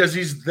can't. Because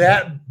he's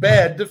that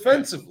bad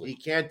defensively. He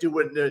can't do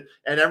it.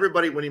 And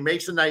everybody, when he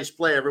makes a nice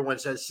play, everyone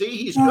says, "See,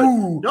 he's good."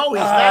 Ooh, No, he's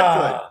not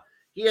good.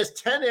 He has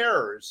 10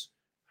 errors.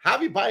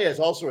 Javi Baez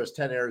also has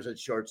 10 errors at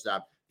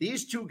shortstop.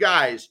 These two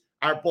guys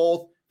are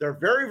both. They're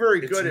very,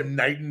 very good. It's a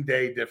night and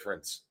day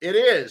difference. It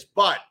is,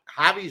 but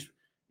Javi's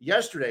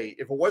yesterday.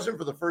 If it wasn't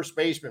for the first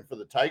baseman for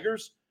the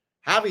Tigers,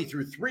 Javi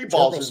threw 3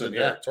 balls in the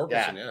dirt.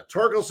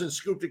 Torkelson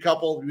scooped a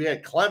couple. We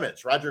had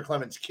Clemens, Roger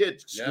Clemens'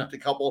 kid, scooped a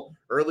couple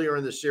earlier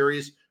in the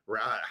series.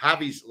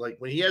 Javi's like,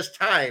 when he has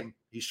time,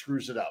 he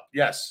screws it up.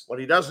 Yes. When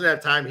he doesn't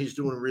have time, he's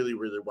doing really,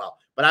 really well.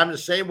 But I'm the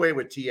same way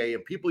with TA,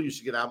 and people used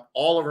to get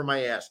all over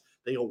my ass.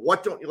 They go,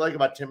 "What don't you like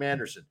about Tim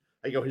Anderson?"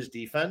 I go, "His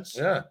defense."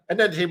 Yeah. And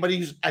then they say, "But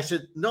I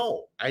said,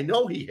 "No, I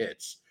know he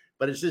hits,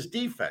 but it's his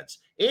defense.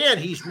 And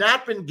he's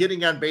not been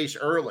getting on base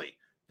early."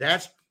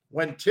 That's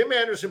when Tim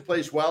Anderson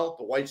plays well,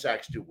 the White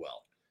Sox do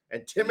well.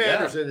 And Tim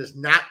Anderson is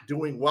not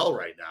doing well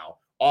right now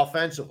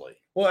offensively.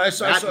 Well, I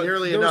saw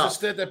nearly there enough. was a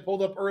stat that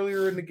pulled up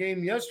earlier in the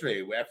game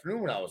yesterday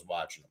afternoon when I was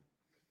watching him.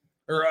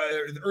 Or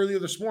earlier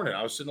this morning.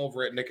 I was sitting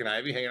over at Nick and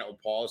Ivy hanging out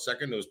with Paul a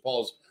second. It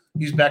was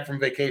he's back from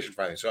vacation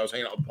finally. So I was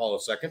hanging out with Paul a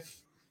second.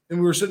 And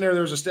we were sitting there.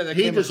 There was a stat that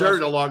he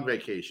deserved a long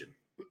vacation.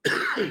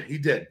 He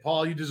did.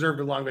 Paul, you deserved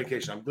a long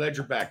vacation. I'm glad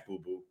you're back,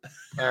 boo-boo.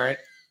 All right.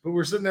 But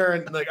we're sitting there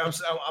and like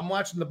I'm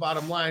watching the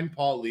bottom line.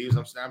 Paul leaves.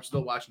 I'm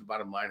still watching the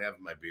bottom line,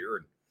 having my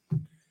beer,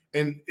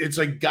 and it's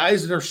like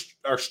guys that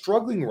are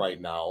struggling right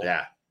now.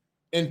 Yeah.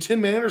 And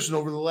Tim Anderson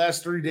over the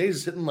last 30 days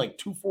is hitting like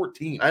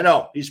 214. I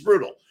know he's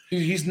brutal.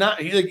 He's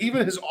not.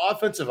 Even his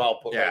offensive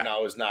output right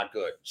now is not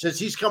good. Since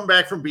he's come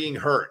back from being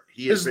hurt,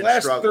 his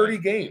last struggling. 30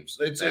 games.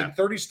 It's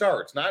 30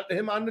 starts. Not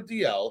him on the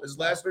DL. His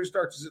last 30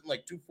 starts is hitting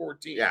like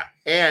 214. Yeah,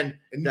 and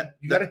you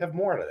got to have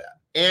more out of that.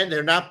 And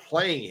they're not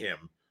playing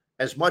him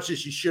as much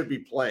as he should be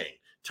playing.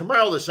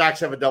 Tomorrow, the Sox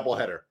have a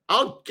doubleheader.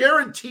 I'll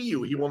guarantee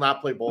you he will not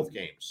play both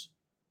games.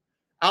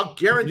 I'll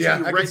guarantee you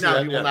right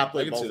now he will not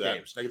play both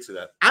games. I can see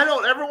that. I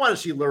don't ever want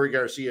to see Lurie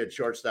Garcia at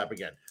shortstop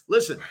again.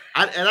 Listen,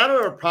 I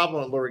don't have a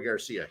problem with Lurie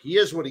Garcia. He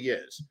is what he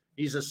is.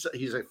 He's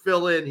a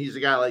fill-in. He's a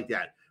guy like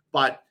that.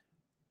 But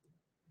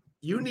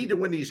you need to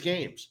win these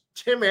games.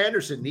 Tim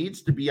Anderson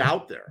needs to be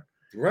out there.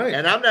 Right.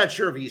 And I'm not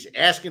sure if he's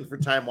asking for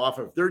time off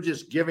or if they're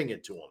just giving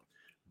it to him.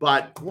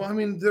 But well, I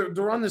mean,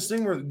 they're on this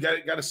thing where you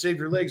got to save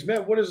your legs.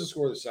 Matt, what is the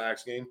score of the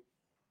Sox game?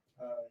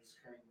 It's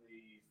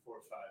currently 4-5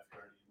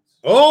 Guardians.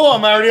 Oh,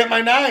 I'm already at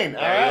my 9.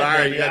 All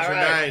right, you got your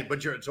 9,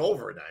 but it's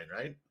over at 9,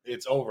 right?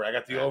 It's over. I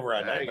got the over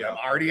at 9. I'm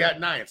already at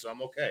 9, so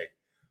I'm okay.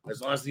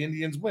 As long as the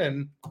Indians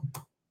win,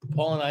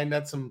 Paul and I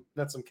net some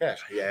cash.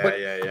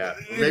 Yeah.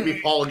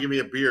 Maybe Paul will give me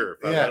a beer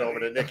if I went over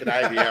to Nick and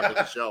Ivy after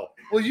the show.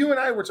 Well, you and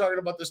I were talking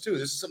about this too.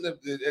 This is something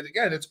that,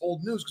 again, it's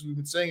old news because we've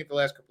been saying it the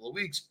last couple of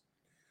weeks.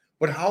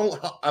 But how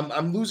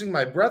I'm losing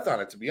my breath on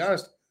it, to be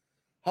honest.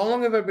 How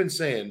long have I been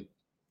saying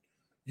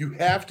you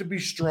have to be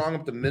strong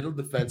up the middle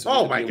defense?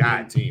 Oh my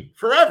God, team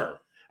forever.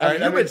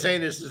 I've been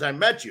saying this since I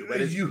met you,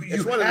 but it's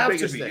one of the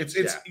biggest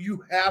things.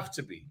 You have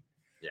to be.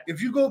 Yeah.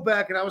 If you go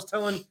back, and I was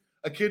telling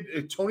a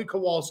kid, Tony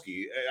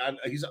Kowalski,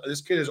 this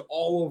kid is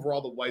all over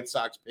all the White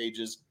Sox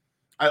pages.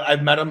 I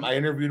met him. I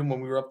interviewed him when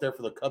we were up there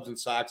for the Cubs and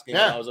Sox game.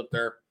 When I was up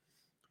there.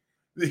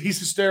 He's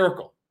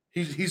hysterical.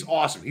 He's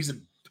awesome.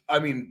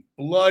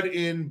 Blood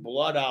in,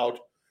 blood out,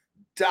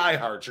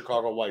 diehard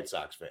Chicago White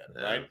Sox fan,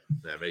 right?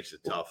 That makes it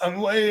tough.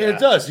 It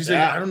does. He's like,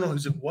 I don't know.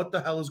 He's like, what the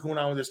hell is going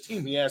on with this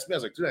team? He asked me. I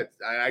was like, dude,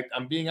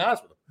 I'm being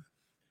honest with him.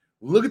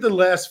 Look at the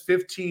last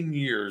 15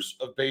 years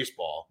of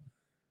baseball.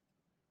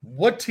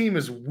 What team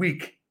is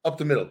weak up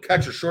the middle?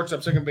 Catcher,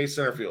 shortstop, second base,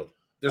 center field.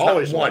 There's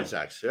always not one. White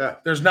Sox, yeah.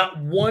 There's not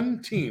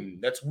one team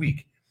that's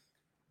weak.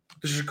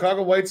 The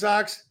Chicago White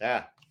Sox,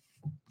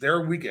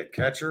 they're weak at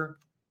catcher,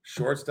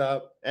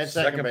 shortstop, and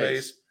second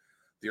base.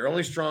 Their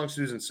only strong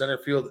suit is in center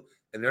field,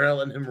 and they're not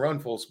letting him run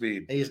full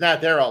speed. And he's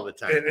not there all the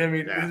time.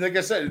 Like I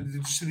said, did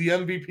you see the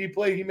MVP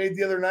play he made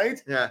the other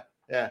night? Yeah.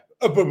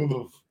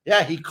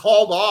 Yeah, he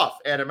called off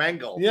Adam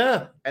Engel.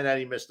 Yeah. And then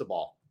he missed the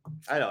ball.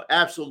 I know,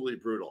 absolutely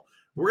brutal.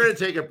 We're going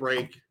to take a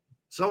break.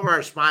 Some of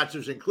our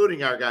sponsors,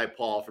 including our guy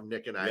Paul from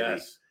Nick and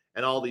Ivy,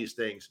 and all these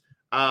things.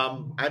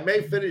 I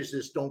may finish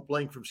this Don't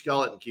Blink from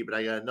Skeleton Key, but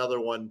I got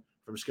another one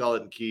from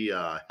Skeleton Key,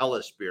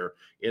 Hellas beer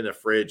in the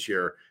fridge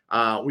here.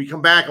 We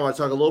come back. I want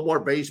to talk a little more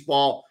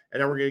baseball,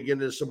 and then we're going to get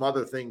into some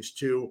other things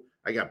too.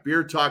 I got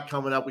beer talk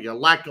coming up. We got a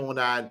lot going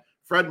on.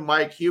 Fred and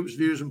Mike, Huebs,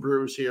 Views, and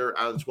Brews here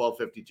on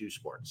 1252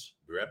 Sports.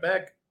 Be right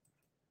back.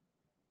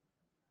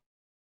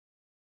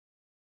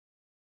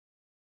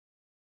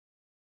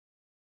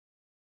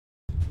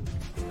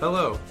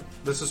 Hello,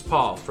 this is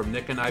Paul from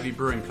Nick and Ivy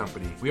Brewing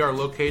Company. We are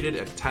located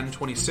at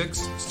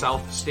 1026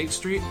 South State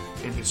Street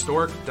in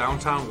historic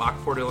downtown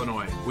Lockport,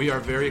 Illinois. We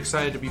are very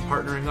excited to be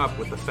partnering up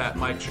with the Fat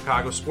Mike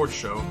Chicago Sports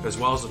Show as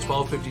well as the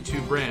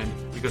 1252 brand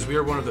because we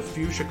are one of the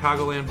few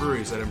Chicagoland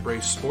breweries that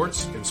embrace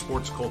sports and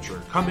sports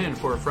culture. Come in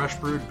for a fresh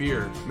brewed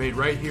beer made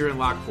right here in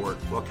Lockport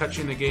while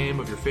catching the game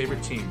of your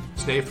favorite team.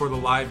 Stay for the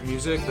live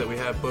music that we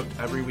have booked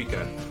every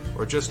weekend.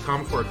 Or just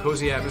come for a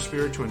cozy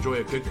atmosphere to enjoy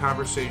a good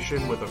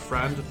conversation with a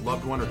friend,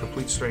 loved one, or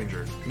complete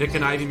stranger. Nick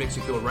and Ivy makes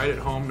you feel right at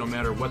home no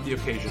matter what the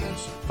occasion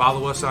is.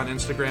 Follow us on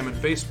Instagram and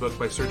Facebook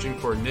by searching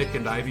for Nick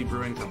and Ivy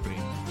Brewing Company.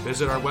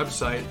 Visit our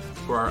website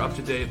for our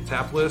up-to-date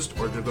tap list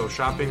or to go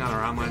shopping on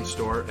our online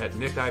store at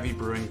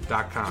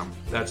nickivybrewing.com.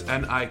 That's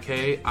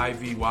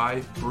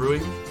Nikivy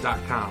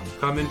brewing.com.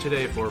 Come in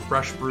today for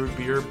fresh brewed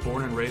beer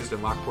born and raised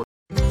in Lockport.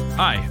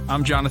 Hi,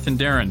 I'm Jonathan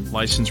Darren,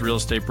 licensed real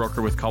estate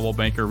broker with Coldwell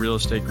Banker Real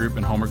Estate Group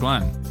in Homer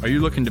Glen. Are you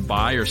looking to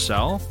buy or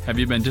sell? Have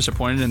you been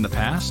disappointed in the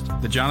past?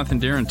 The Jonathan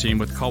Darren team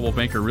with Coldwell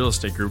Banker Real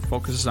Estate Group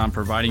focuses on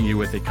providing you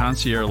with a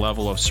concierge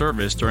level of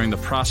service during the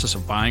process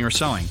of buying or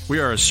selling. We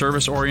are a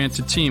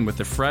service-oriented team with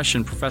a fresh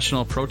and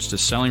professional approach to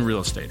selling real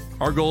estate.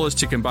 Our goal is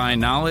to combine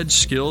knowledge,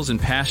 skills, and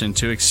passion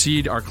to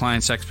exceed our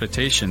clients'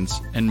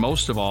 expectations, and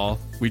most of all,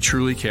 we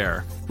truly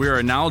care. We are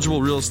a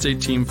knowledgeable real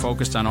estate team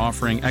focused on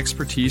offering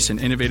expertise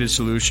and innovative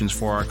solutions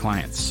for our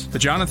clients. The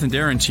Jonathan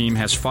Darren team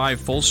has 5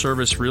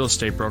 full-service real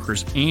estate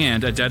brokers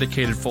and a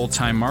dedicated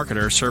full-time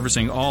marketer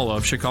servicing all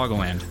of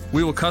Chicagoland.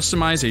 We will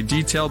customize a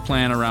detailed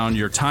plan around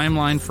your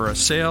timeline for a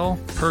sale,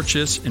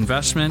 purchase,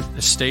 investment,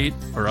 estate,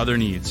 or other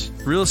needs.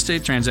 Real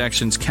estate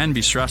transactions can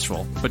be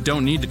stressful, but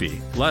don't need to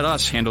be. Let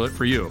us handle it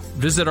for you.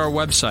 Visit our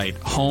website,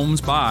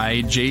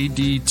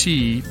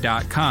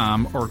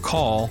 homesbyjdt.com, or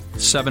call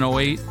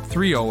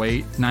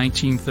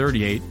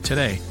 708-308-1938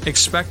 today.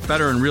 Expect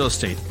better in real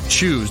estate.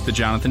 Choose the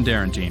Jonathan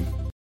Darren team.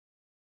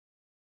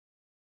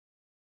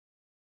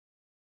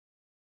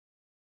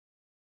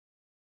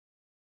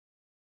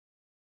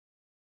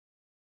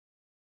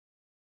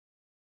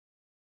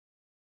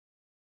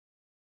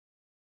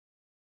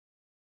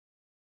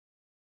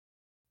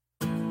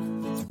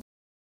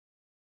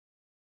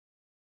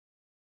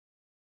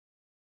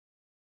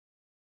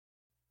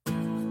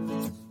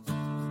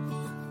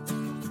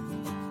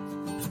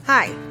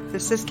 Hi,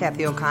 this is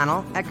Kathy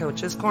O'Connell at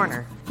Coach's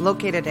Corner,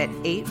 located at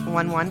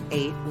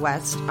 8118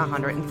 West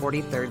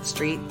 143rd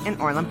Street in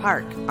Orland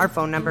Park. Our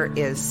phone number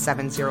is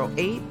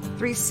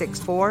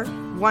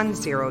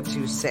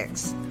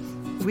 708-364-1026.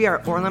 We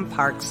are Orland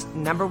Park's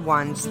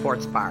 #1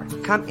 sports bar.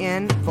 Come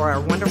in for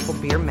our wonderful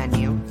beer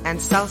menu and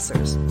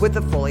seltzers with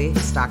a fully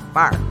stocked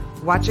bar.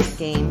 Watch a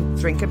game,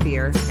 drink a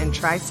beer, and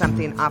try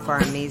something off our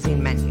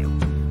amazing menu.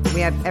 We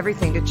have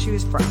everything to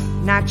choose from: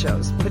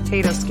 nachos,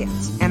 potato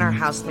skins, and our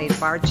house-made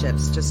bar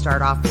chips to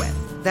start off with.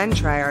 Then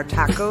try our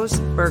tacos,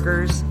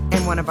 burgers,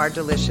 and one of our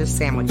delicious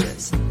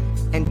sandwiches.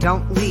 And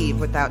don't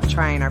leave without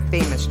trying our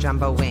famous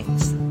jumbo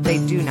wings. They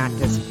do not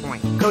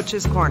disappoint.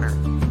 Coach's Corner.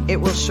 It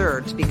will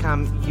sure to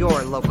become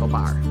your local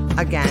bar.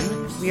 Again,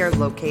 we are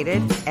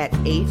located at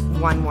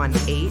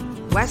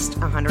 8118 West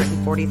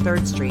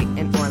 143rd Street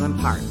in Orland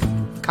Park.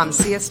 Come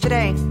see us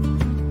today.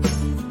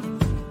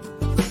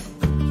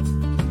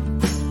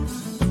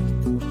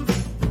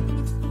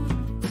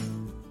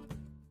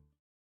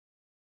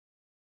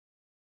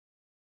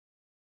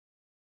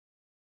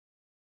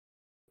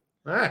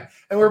 All right.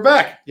 And we're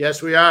back.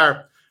 Yes, we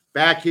are.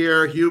 Back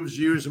here, Huebs,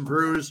 Views, and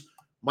Brews.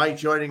 Mike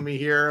joining me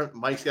here.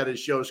 Mike's got his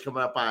shows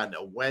coming up on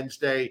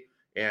Wednesday,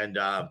 and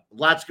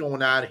lots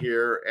going on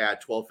here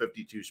at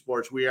 1252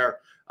 Sports. We are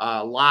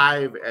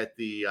live at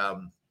the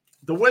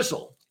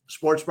Whistle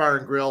Sports Bar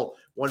and Grill,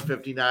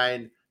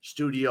 159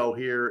 studio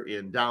here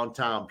in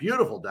downtown,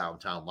 beautiful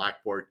downtown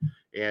Lockport.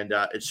 And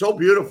it's so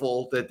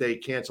beautiful that they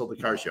canceled the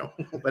car show.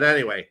 But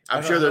anyway,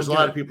 I'm sure there's a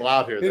lot of people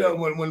out here. You know,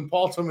 when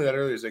Paul told me that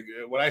earlier, he's like,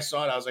 when I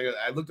saw it, I was like,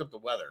 I looked up the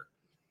weather.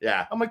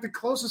 Yeah. I'm like, the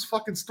closest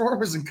fucking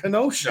storm is in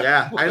Kenosha.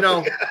 Yeah, I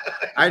know.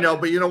 I know.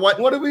 But you know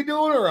what? What are we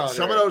doing around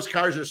Some here? of those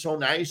cars are so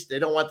nice. They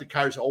don't want the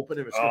cars open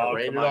if it's going to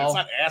rain at all. It's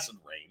not acid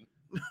rain.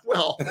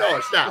 Well, no,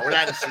 it's not. We're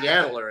not in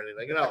Seattle or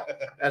anything. No,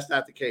 that's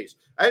not the case.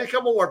 I had a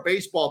couple more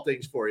baseball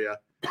things for you.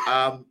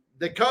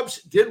 The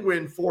Cubs did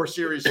win 4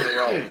 series in a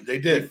row. They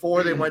did.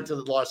 Before they went to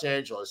Los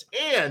Angeles.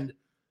 And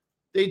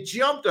they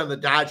jumped on the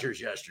Dodgers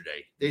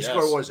yesterday. They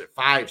scored, what was it,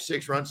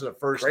 5-6 runs in the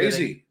first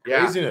inning?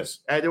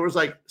 Craziness. And there was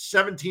like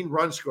 17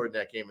 runs scored in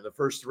that game in the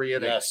first 3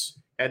 innings. Yes.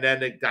 And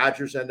then the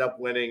Dodgers end up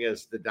winning,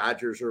 as the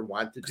Dodgers are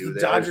want to do. The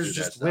Dodgers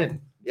just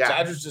win. Yeah.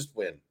 Dodgers just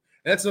win. And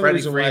that's the Freddie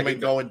reason why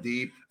Freeman going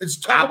deep.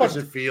 It's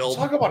opposite field.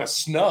 Talk about a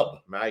snub.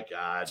 My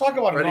God. Talk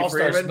about Freddie an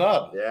all-star Freeman?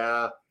 snub.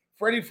 Yeah.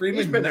 Freddie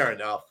Freeman. He's been there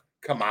enough.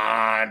 Come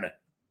on.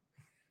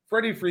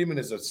 Freddie Freeman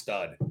is a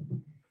stud.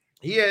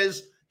 He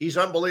is. He's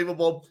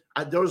unbelievable.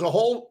 There was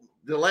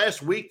the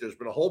last week, there's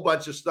been a whole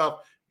bunch of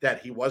stuff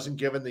that he wasn't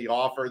given the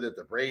offer that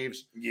the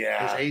Braves, his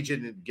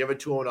agent didn't give it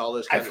to him and all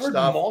this kind of stuff. I've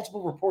heard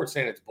multiple reports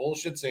saying it's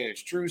bullshit, saying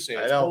it's true, saying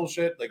it's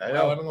bullshit. Like, I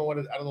don't know what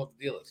the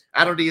deal is.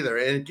 I don't either.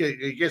 And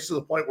it gets to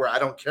the point where I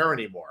don't care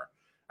anymore.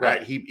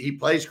 Right. He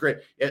plays great.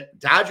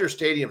 Dodger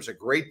Stadium's a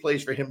great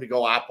place for him to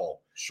go oppo.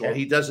 Sure. And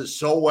he does it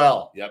so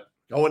well. Yep.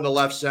 Going to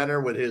left center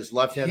with his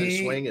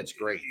left-handed swing, it's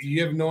great.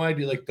 You have no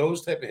idea. Like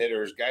those type of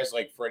hitters, guys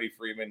like Freddie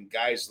Freeman,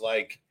 guys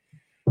like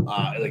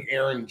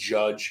Aaron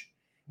Judge,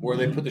 where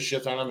they put the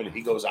shift on him and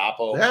he goes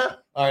oppo.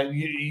 Yeah.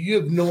 You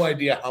have no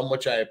idea how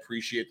much I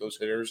appreciate those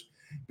hitters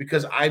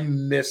because I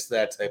miss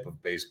that type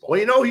of baseball. Well,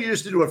 you know who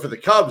used to do it for the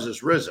Cubs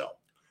is Rizzo.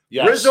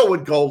 Yes. Rizzo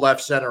would go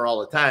left center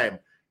all the time.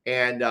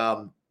 And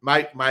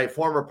my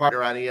former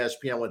partner on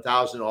ESPN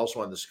 1000,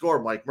 also on The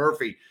Score, Mike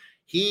Murphy,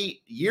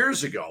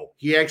 years ago,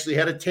 he actually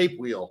had a tape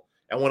wheel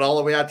and went all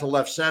the way out to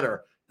left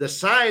center. The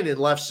sign in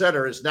left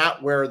center is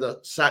not where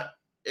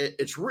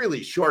it's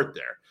really short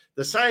there.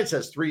 The sign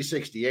says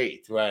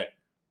 368. Right.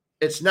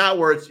 It's not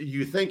where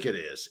you think it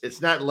is.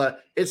 It's not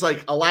it's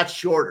like a lot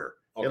shorter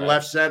in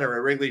left center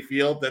at Wrigley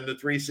Field than the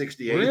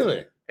 368.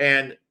 Really?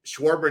 And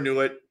Schwarber knew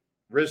it,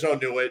 Rizzo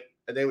knew it,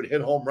 and they would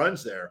hit home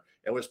runs there.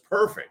 It was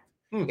perfect.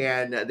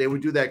 And they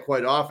would do that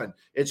quite often.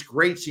 It's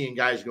great seeing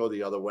guys go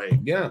the other way.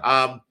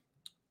 Yeah.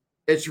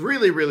 It's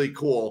really, really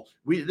cool.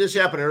 This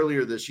happened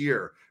earlier this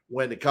year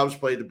when the Cubs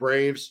played the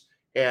Braves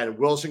and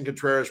Wilson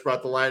Contreras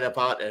brought the lineup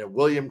out and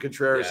William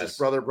Contreras, his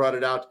brother, brought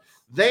it out.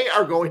 They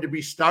are going to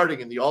be starting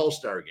in the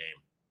All-Star game.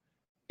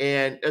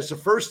 And it's the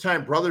first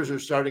time brothers are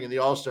starting in the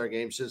All-Star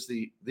game since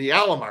the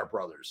Alomar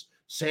brothers,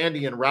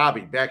 Sandy and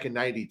Robbie, back in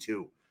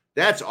 92.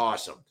 That's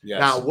awesome. Yes.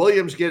 Now,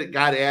 Williams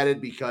got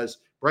added because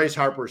Bryce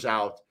Harper's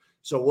out.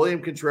 So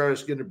William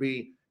Contreras is going to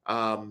be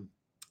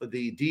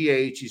the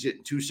DH. He's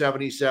hitting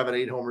 277,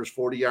 8 homers,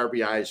 40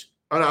 RBIs.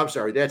 Oh, no, I'm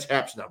sorry. That's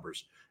Happ's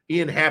numbers.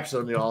 Ian Happ's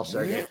on the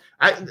All-Star game.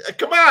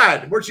 Come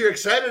on. Weren't you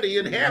excited,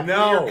 Ian Happ?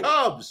 No. For your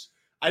Cubs.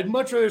 I'd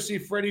much rather see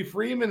Freddie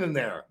Freeman in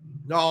there.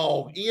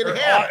 No, Ian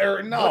Happ.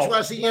 No. Don't you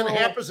want to see Ian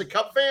Happ as a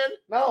Cub fan?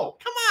 No.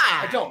 Come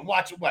on. I don't.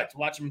 Watch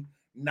him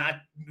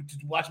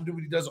do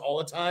what he does all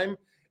the time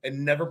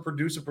and never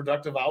produce a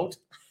productive out.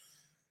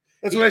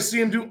 That's what I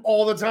see him do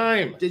all the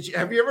time.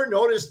 Have you ever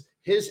noticed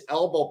his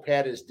elbow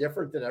pad is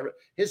different than ever?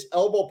 His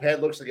elbow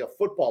pad looks like a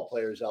football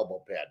player's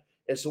elbow pad.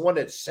 It's the one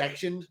that's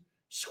sectioned,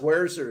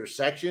 squares that are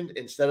sectioned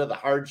instead of the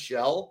hard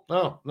shell.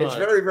 Oh, no, it's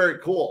very, very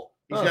cool.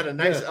 He's got a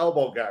nice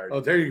elbow guard. Oh,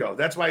 there you go.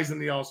 That's why he's in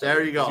the All-Star.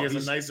 There you go. He has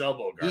a nice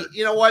elbow guard.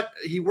 You know what?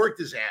 He worked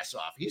his ass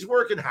off. He's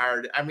working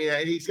hard. I mean,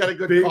 he's got a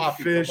good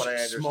coffee fish, from what I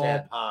understand.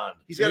 small pond.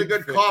 He's got a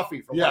good coffee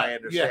from what I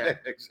understand.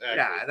 Yeah, exactly.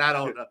 Yeah, and I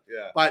don't know.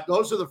 Yeah. But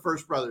those are the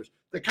first brothers.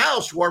 The Kyle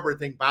Schwarber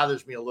thing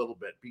bothers me a little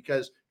bit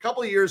because a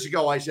couple of years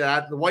ago I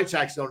said the White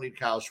Sox don't need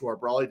Kyle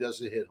Schwarber. All he does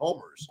is hit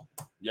homers.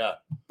 Yeah.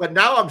 But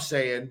now I'm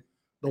saying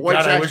the White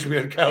Sox. I wish we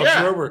had Kyle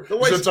Schwarber.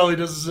 That's all he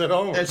does is hit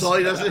homers. That's all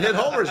he does is hit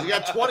homers. He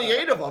got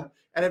 28 of them.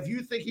 And if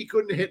you think he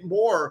couldn't hit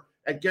more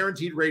at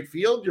Guaranteed Rate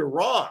Field, you're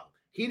wrong.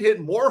 He'd hit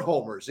more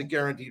homers at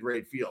Guaranteed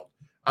Rate Field.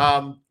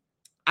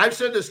 I've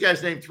said this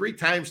guy's name 3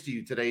 times to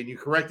you today, and you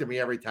corrected me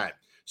every time.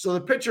 So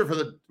the pitcher for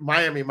the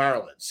Miami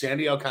Marlins.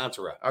 Sandy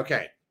Alcantara.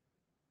 Okay.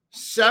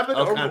 7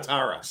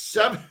 Alcantara.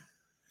 7.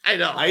 I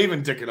know. I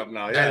even dick it up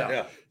now.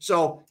 Yeah.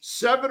 So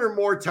 7 or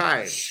more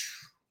times.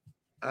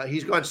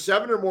 He's gone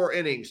 7 or more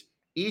innings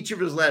each of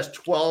his last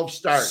 12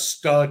 starts.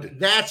 Stud.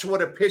 That's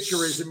what a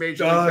pitcher is in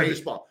Major League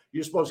Baseball.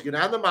 You're supposed to get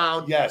on the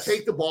mound,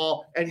 take the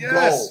ball, and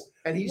go.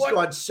 And he's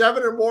gone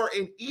 7 or more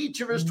in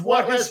each of his 12.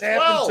 What has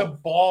happened to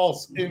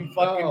balls in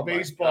fucking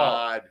baseball?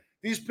 God.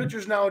 These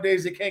pitchers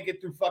nowadays, they can't get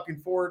through fucking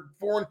four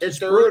and 2/3. It's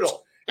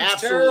brutal. It's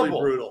Absolutely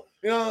terrible. brutal.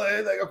 You know,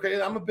 like,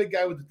 okay, I'm a big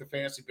guy with the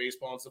fantasy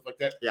baseball and stuff like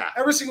that. Yeah.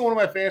 Every single one of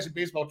my fantasy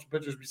baseball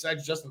pitchers,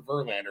 besides Justin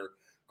Verlander,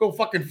 go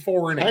fucking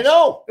 4 innings. I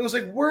know. It was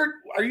like,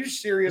 are you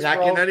serious, Not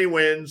bro? getting any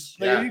wins.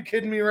 Like, are you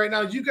kidding me right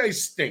now? You guys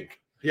stink.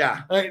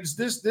 Yeah. All right, it's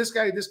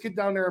this kid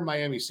down there in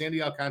Miami,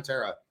 Sandy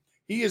Alcantara,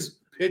 he is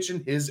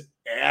pitching his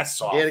ass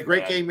off. He had a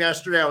great game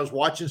yesterday. I was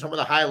watching some of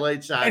the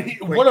highlights on.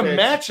 What a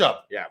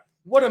matchup. Yeah.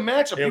 What a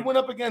matchup. He went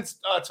up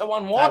against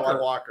Taijuan Walker.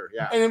 Taijuan Walker,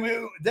 yeah.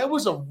 And that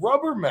was a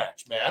rubber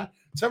match, man.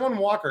 Taijuan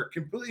Walker,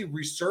 completely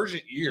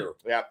resurgent year.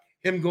 Yeah.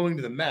 Him going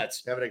to the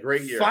Mets. Having a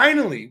great year.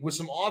 Finally, with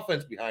some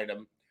offense behind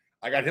him.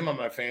 I got him on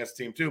my fans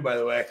team too, by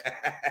the way.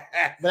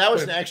 But that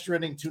was an extra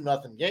inning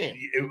 2-0 game.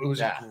 It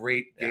was a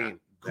great game.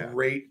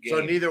 Great game.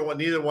 So neither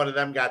one of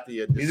them got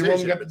the decision. Neither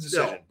one got the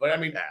decision. Still. But I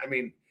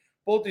mean,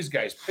 both these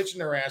guys pitching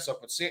their ass off.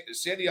 But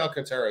Sandy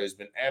Alcantara has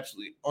been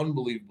absolutely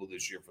unbelievable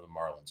this year for the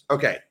Marlins.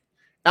 Okay.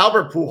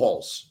 Albert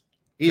Pujols.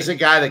 He's a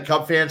guy that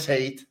Cub fans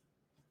hate.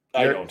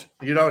 I don't.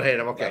 You don't hate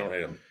him. Okay. I don't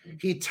hate him.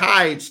 He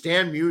tied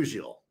Stan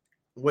Musial,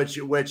 which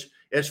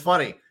it's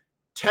funny.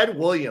 Ted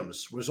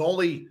Williams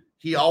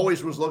he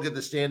always was looking at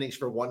the standings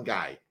for one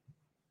guy,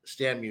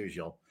 Stan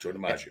Musial. Joe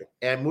DiMaggio.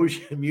 And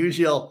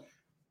Musial,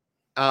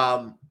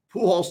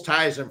 Pujols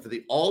ties him for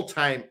the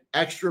all-time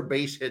extra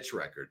base hits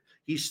record.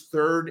 He's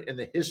 3rd in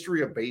the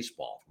history of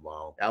baseball.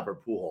 Wow.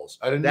 Albert Pujols.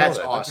 I didn't That's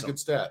know that. awesome. That's a good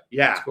stat.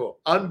 Yeah. That's cool.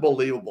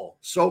 Unbelievable.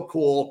 So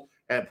cool.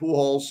 And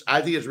Pujols,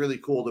 I think it's really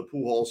cool that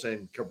Pujols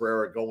and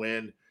Cabrera go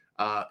in.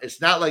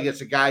 It's not like it's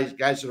the guys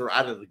that are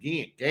out of the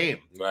game.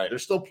 Right. They're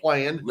still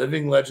playing.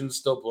 Living legends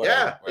still playing.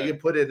 Yeah. Right. They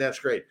get put in. That's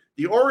great.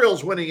 The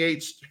Orioles winning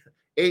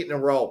 8 in a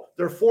row.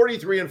 They're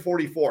 43 and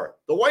 44.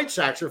 The White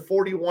Sox are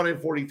 41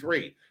 and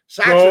 43.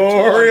 Sox Go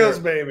are 2 Orioles,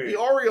 under. baby. The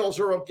Orioles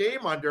are a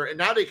game under, and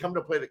now they come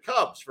to play the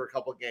Cubs for a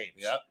couple games.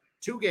 Yep.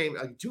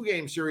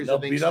 Two-game series. They'll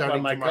I think beat up on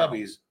starting my tomorrow.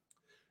 Cubbies.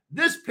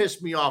 This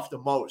pissed me off the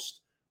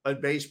most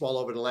in baseball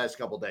over the last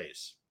couple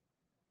days.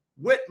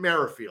 Whit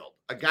Merrifield,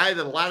 a guy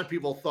that a lot of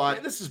people thought.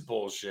 Man, this is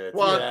bullshit.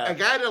 Well, Yeah. a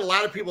guy that a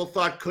lot of people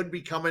thought could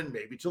be coming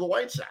maybe to the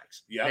White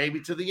Sox, Yep.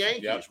 maybe to the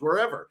Yankees, Yep.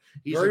 wherever.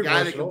 He's Very a guy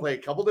that versatile. can play a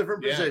couple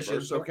different Yeah,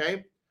 positions, versatile.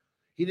 okay?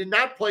 He did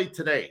not play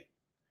today.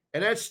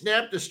 And that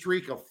snapped a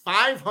streak of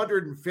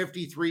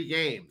 553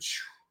 games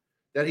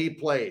that he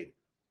played.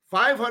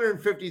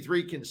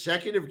 553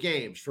 consecutive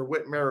games for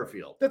Whit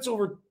Merrifield. That's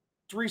over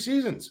 3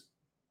 seasons.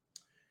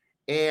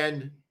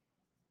 And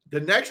the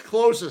next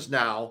closest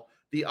now,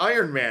 the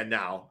Iron Man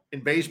now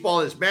in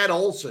baseball, is Matt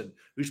Olson,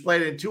 who's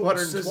played in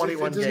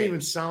 221 It doesn't games.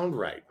 even sound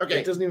right. Okay.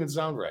 It doesn't even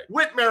sound right.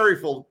 Whit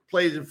Merrifield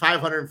played in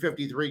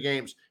 553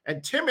 games,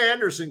 and Tim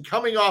Anderson,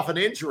 coming off an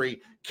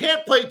injury,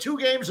 can't play 2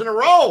 games in a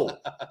row.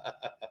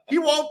 He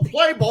won't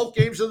play both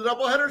games of the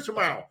doubleheader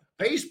tomorrow.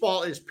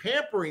 Baseball is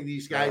pampering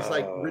these guys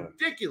like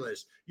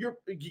ridiculous. Do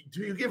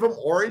you give them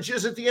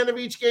oranges at the end of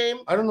each game?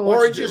 I don't know what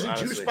Oranges to do, and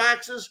juice honestly.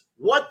 boxes?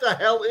 What the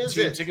hell is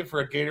Team it? ticket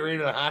for a Gatorade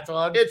and a hot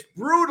dog? It's Then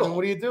brutal.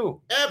 what do you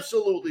do?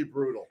 Absolutely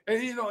brutal.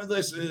 And you know,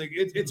 listen, like,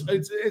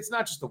 it's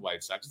not just the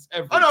White Sox. It's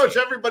every. Oh no, it's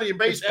team. everybody in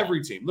It's baseball.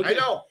 every team. Look I at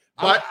know.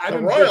 I- But I the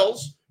don't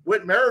Royals,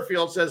 Whit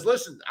Merrifield says,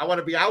 listen, I want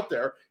to be out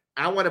there.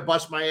 I want to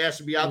bust my ass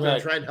and be out there and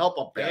Right. try and help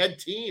a bad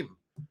team.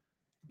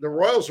 The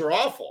Royals are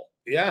awful.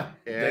 Yeah,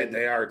 And-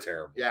 they are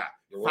terrible. Yeah.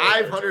 The Royals are a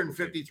terrible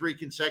 553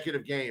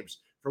 consecutive games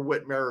for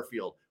Whit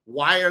Merrifield.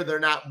 Why are there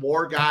not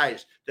more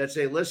guys that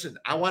say, listen,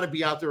 I want to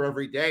be out there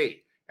every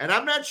day? And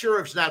I'm not sure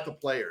if it's not the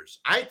players.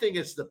 I think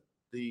it's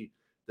the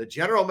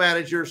general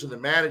managers and the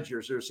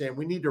managers that are saying,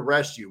 we need to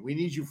rest you. We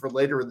need you for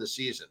later in the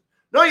season.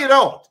 No, you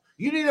don't.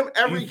 You need them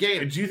every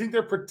game. Do you think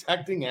they're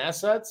protecting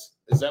assets?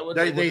 Is that what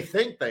They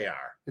think they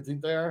are, You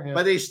think they are? Yeah.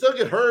 but they still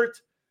get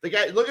hurt. The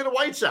guy, look at the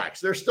White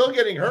Sox. They're still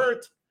getting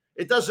hurt.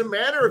 It doesn't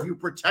matter if you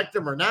protect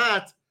them or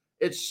not.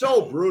 It's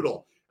so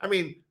brutal. I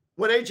mean,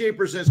 when AJ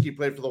Brzezinski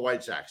played for the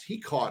White Sox, he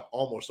caught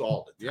almost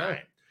all the time.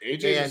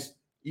 And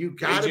you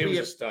got to was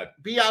a stud.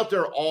 be out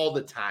there all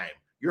the time.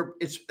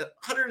 It's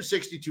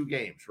 162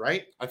 games,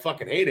 right? I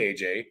fucking hate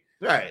AJ.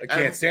 Right. I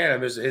can't stand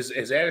him.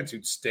 His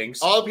attitude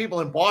stinks. All the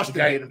people in Boston The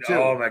guy- hate him too.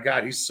 Oh my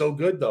god, he's so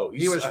good though.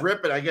 He was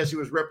ripping. I guess he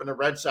was ripping the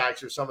Red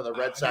Sox or some of the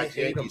Red Sox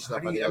hate him. Yankees stuff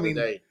How do on the you- I other mean,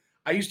 day.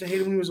 I used to hate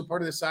him when he was a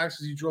part of the Sox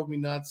because he drove me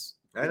nuts.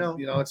 I know.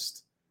 You know,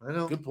 it's I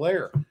know. good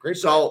player. Great.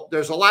 So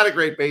there's a lot of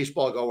great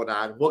baseball going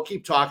on. We'll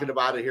keep talking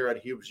about it here at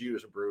Huebs,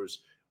 Views, and Brews.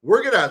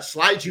 We're gonna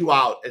slide you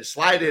out and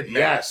slide in, Matt,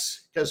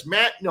 Yes. because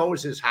Matt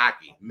knows his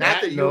hockey. Matt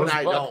Not that you and knows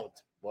I puck. don't.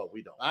 Well,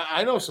 we don't.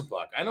 I know some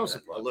puck. I know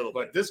some A puck. little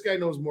but this guy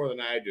knows more than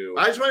I do.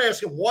 I just want to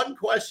ask him one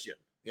question.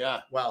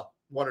 Yeah. Well,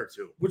 one or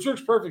two. Which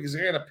works perfect because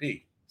I gotta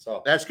pee.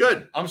 So That's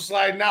good. I'm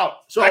sliding out.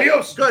 So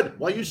Adios. good.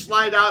 While you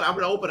slide out, I'm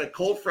going to open a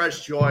Cold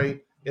Fresh Joy.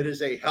 It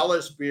is a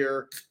Hellas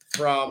beer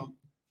from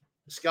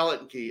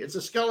Skeleton Key. It's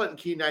a Skeleton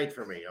Key night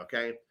for me.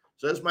 Okay,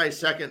 so this is my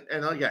second.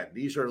 And again,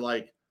 these are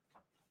like,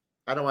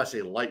 I don't want to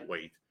say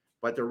lightweight,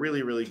 but they're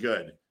really, really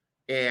good.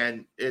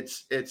 And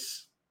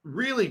it's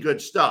really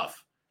good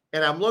stuff.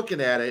 And I'm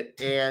looking at it,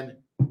 and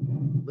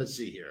let's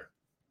see here.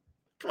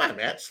 Come on,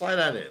 Matt, slide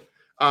on in.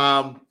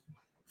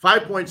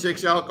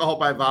 5.6 alcohol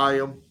by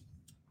volume.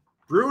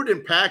 Brewed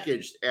and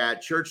packaged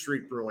at Church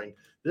Street Brewing.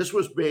 This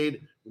was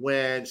made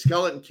when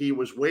Skeleton Key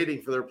was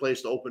waiting for their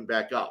place to open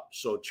back up.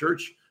 So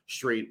Church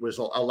Street was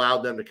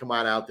allowed them to come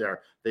on out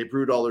there. They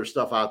brewed all their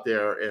stuff out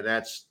there, and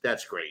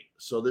that's great.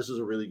 So this is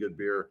a really good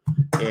beer.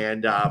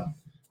 And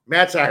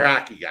Matt's a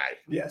hockey guy.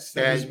 Yes,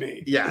 that is And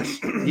me.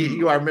 yes,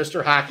 you are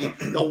Mr. Hockey.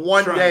 The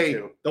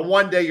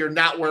one day you're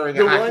not wearing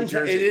a The hockey one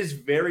jersey. it is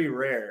very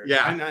rare.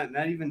 Yeah. I'm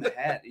not even the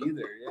hat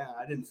either. Yeah,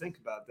 I didn't think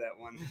about that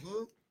one.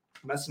 Mhm.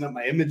 Messing up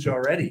my image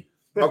already.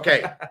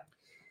 Okay,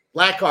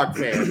 Blackhawk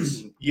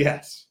fans.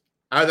 Yes.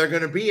 Are there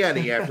going to be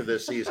any after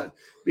this season?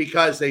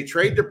 Because they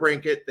trade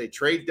DeBrincat, they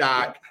trade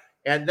Doc,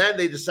 and then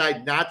they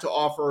decide not to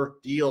offer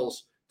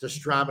deals to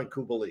Strom and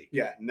Kubalik.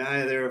 Yeah,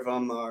 neither of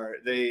them are.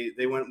 They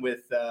went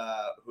with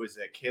who is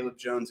that? Caleb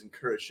Jones and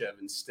Kurashev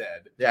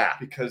instead. Yeah.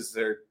 Because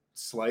they're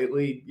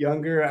slightly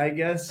younger, I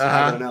guess. Uh-huh.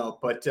 I don't know,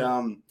 but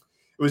it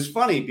was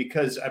funny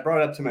because I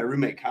brought it up to my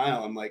roommate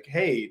Kyle. I'm like,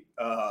 "Hey,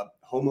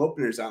 home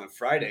openers on a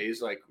Friday."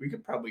 He's like, "We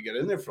could probably get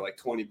in there for like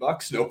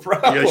 $20, no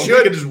problem." You We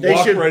should. could just They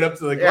walk should- right up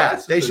to the Yeah,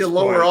 glass. they at should this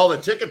lower point. all the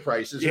ticket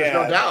prices. There's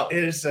no doubt.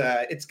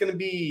 It's going to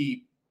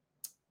be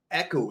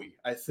echoey,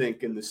 I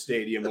think, in the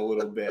stadium a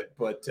little bit.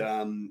 But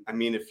I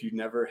mean, if you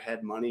never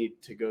had money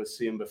to go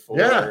see them before,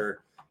 Yeah.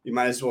 you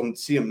might as well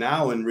see them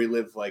now and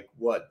relive like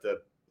what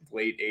the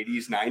late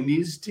 80s,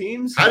 90s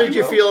teams. How did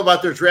you know? feel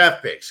about their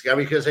draft picks?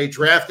 Because they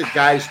drafted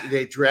guys,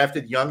 they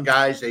drafted young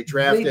guys, they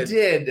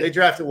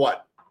drafted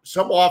what?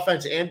 Some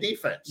offense and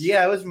defense.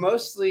 Yeah, it was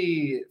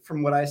mostly,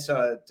 from what I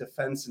saw,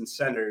 defense and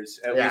centers,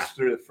 at Yeah. least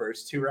through the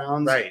first two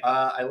rounds. Right.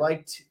 I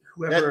liked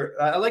whoever.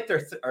 I like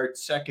our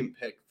second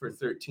pick for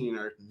 13.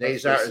 Or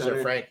Nazar, is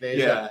it Frank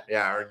Nazar?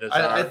 Yeah, or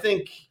Nazar. I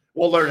think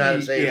we'll learn how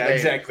to say his name.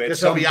 exactly.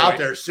 Because he'll be out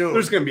there soon.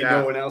 There's going to be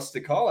no one else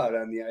to call out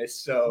on the ice.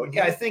 So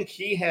yeah, I think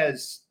he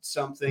has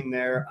something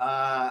there.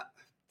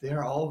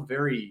 They're all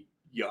very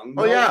young.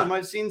 From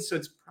I've seen, so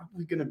it's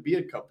probably going to be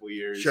a couple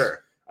years.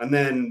 Sure. And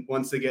then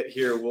once they get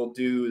here, we'll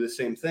do the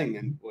same thing,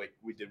 and like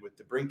we did with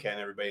the Brink and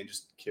everybody, and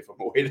just give them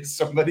away to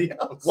somebody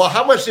else. Well,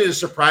 how much did it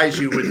surprise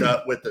you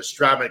with the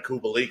Strom and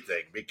Kubalik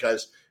thing?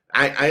 Because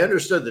I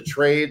understood the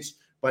trades,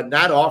 but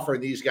not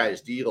offering these guys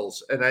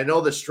deals. And I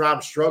know that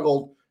Strom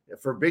struggled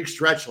for a big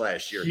stretch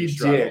last year. He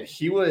did.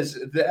 He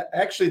was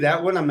actually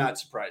that one I'm not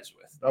surprised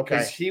with. Okay.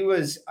 Because he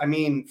was, I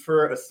mean,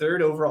 for a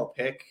third overall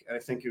pick, I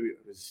think it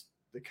was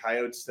the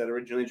Coyotes that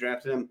originally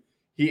drafted him.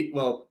 He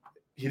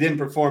didn't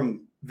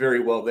perform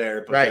very well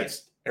there, but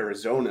that's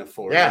Arizona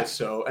for you.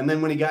 So, and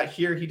then when he got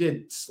here, he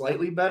did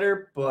slightly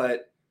better,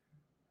 but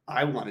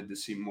I wanted to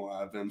see more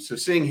of him. So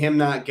seeing him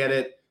not get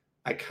it,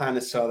 I kind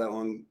of saw that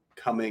one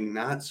coming.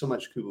 Not so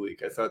much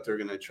Kubalik. I thought they were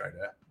going to try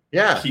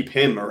to keep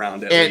him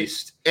around at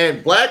least.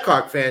 And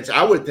Blackhawk fans,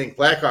 I would think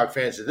Blackhawk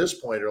fans at this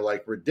point are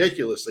like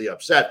ridiculously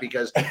upset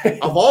because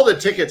of all the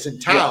tickets in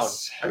town.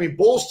 I mean,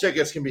 Bulls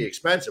tickets can be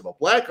expensive, but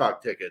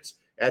Blackhawk tickets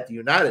at the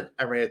United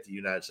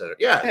Center.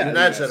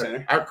 United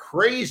Center are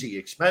crazy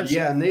expensive.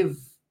 Yeah, and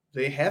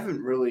they haven't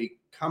really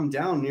come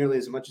down nearly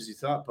as much as you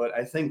thought, but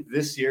I think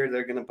this year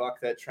they're going to buck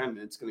that trend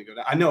and it's going to go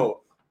down. I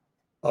know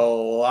a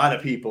lot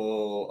of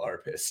people are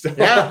pissed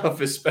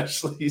off,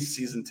 especially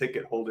season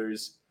ticket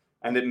holders,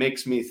 and it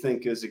makes me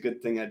think it's a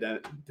good thing I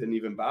didn't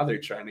even bother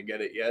trying to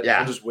get it yet.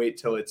 I'll just wait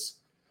till it's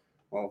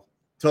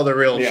till the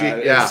real cheap.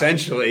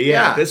 Essentially,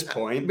 at this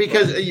point.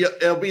 Because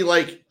it'll be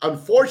like,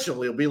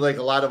 unfortunately, it'll be like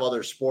a lot of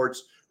other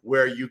sports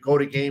where you go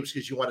to games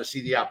because you want to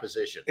see the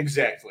opposition.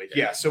 Exactly.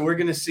 Yeah. So we're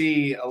going to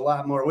see a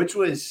lot more, which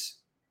was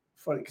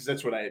funny because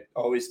that's what I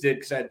always did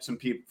because I had some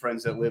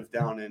friends that live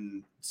down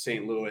in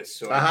St. Louis.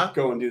 So I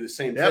go and do the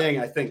same thing.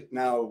 I think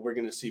now we're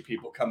going to see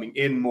people coming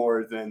in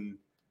more than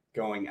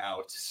going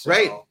out. So,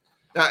 right.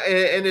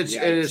 And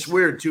it's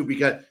weird too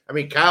because, I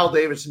mean, Kyle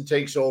Davidson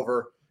takes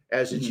over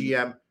as a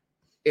GM.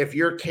 If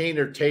you're Kane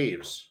or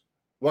Taves,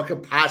 what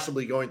could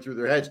possibly going through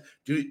their heads?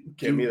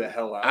 Get me the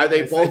hell out. Are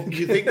they both? Do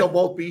you think they'll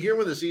both be here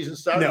when the season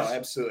starts? No,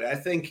 absolutely. I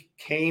think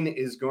Kane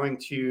is going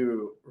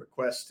to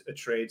request a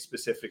trade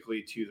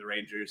specifically to the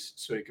Rangers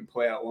so he can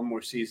play out one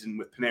more season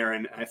with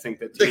Panarin. I think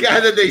that the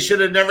guy that they should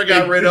have never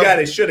got rid of. The guy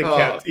they should have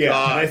kept. Yeah,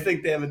 and I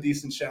think they have a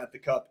decent shot at the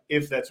cup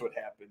if that's what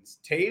happens.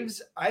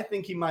 Taves, I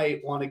think he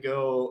might want to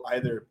go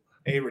either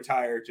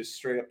retire just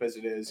straight up as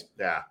it is,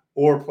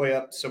 or play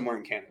up somewhere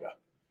in Canada.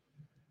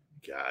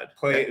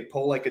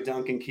 Pull like a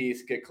Duncan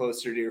Keith, get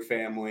closer to your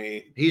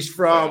family. He's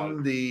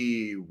from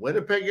the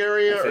Winnipeg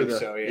area? I think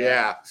so,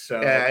 yeah.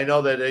 So I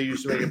know that they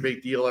used to make a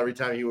big deal every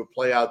time he would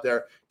play out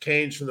there.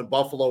 Kane's from the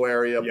Buffalo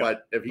area,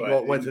 but if he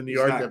went to New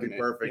York, that'd be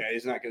perfect. Yeah,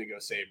 he's not going to go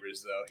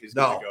Sabres, though. He's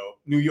going to go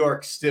New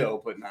York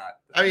still, but not.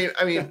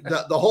 I mean,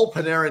 the whole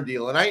Panarin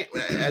deal, and I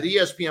at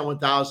ESPN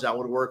 1000, I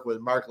would work with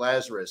Mark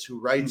Lazarus,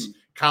 who writes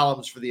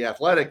columns for The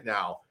Athletic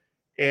now.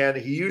 And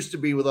he used to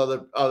be with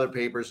other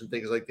papers and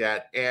things like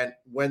that. And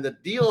when the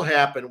deal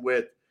happened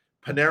with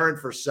Panarin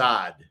for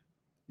Saad,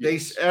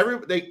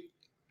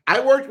 I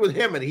worked with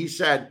him and he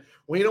said,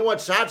 well, you know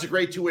what? Saad's a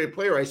great two-way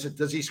player. I said,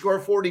 does he score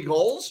 40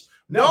 goals?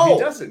 No,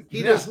 he doesn't.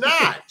 He does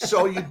not.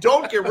 So you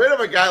don't get rid of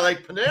a guy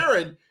like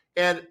Panarin.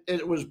 And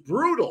it was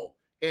brutal.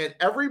 And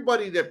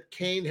everybody that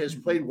Kane has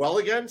played well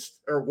against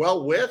or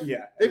well with,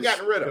 they've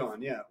gotten rid of.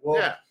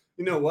 Well,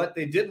 you know what?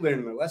 They did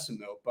learn their lesson,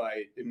 though,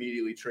 by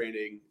immediately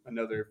trading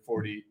another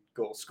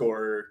 40-goal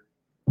scorer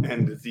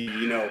and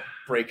the,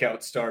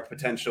 breakout star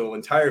potential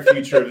entire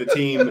future of the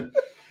team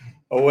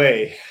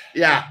away.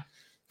 Yeah,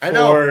 I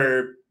know.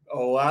 For a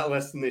lot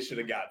less than they should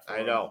have got.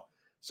 I know.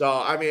 So,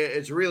 I mean,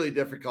 it's really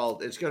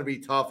difficult. It's going to be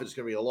tough. It's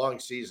going to be a long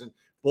season.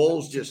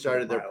 Bulls just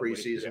started their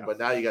preseason, but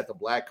now you got the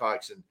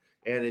Blackhawks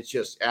and it's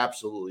just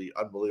absolutely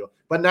unbelievable.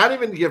 But not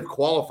even to give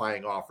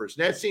qualifying offers.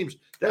 And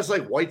that's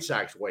like White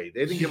Sox way.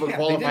 They didn't give a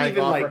qualifying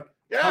offer.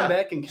 Come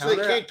back and counter.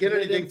 So they can't get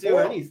anything do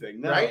for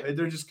anything. No, right?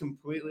 They're just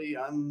completely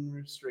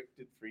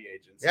unrestricted free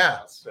agents. Yeah.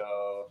 Now,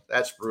 so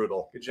that's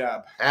brutal. Good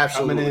job.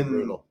 Absolutely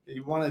brutal.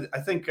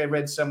 I think I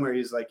read somewhere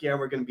he's like,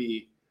 we're going to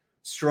be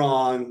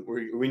strong.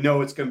 We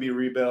know it's going to be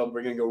rebuild.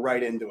 We're going to go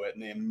right into it.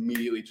 And they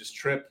immediately just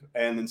trip.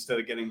 And instead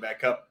of getting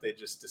back up, they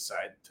just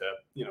decide to,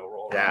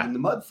 roll around in the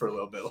mud for a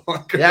little bit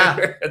longer.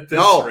 Yeah. At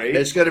this rate.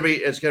 It's going to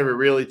be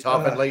really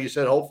tough. And like you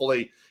said,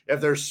 hopefully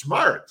if they're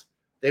smart,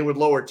 they would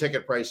lower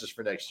ticket prices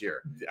for next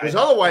year. Because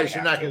otherwise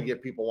you're not going to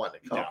get people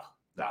wanting to come. No,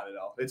 not at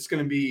all. It's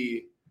going to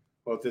be,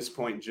 at this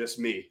point, just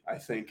me, I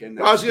think. And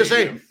I was going to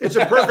say, it's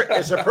a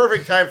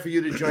perfect time for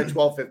you to join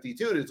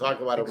 1252 to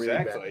talk about a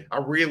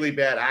really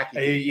bad hockey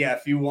team.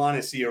 If you want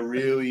to see a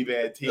really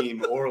bad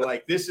team, or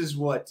like this is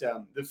what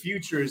the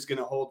future is going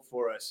to hold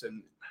for us,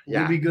 and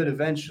we'll be good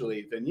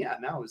eventually, then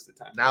now is the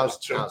time. Now's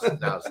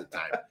the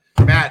time.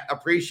 Matt,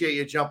 appreciate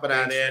you jumping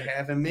on in.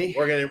 Having me.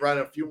 We're going to run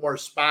a few more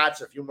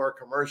spots, a few more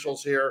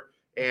commercials here,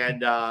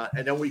 And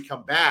then we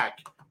come back,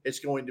 it's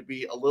going to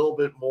be a little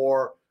bit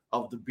more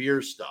of the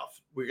beer stuff.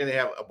 We're going to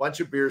have a bunch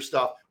of beer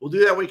stuff. We'll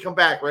do that when we come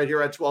back right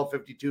here at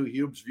 1252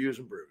 Huebs, Views,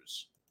 and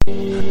Brews.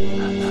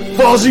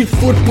 Fozzie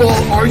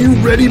Football, are you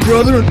ready,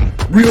 brother?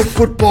 Real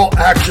football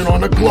action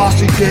on a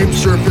glossy game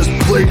surface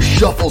played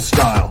shuffle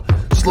style.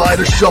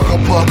 Slide a shuffle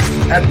puck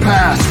at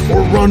pass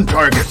or run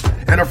targets,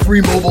 and a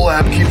free mobile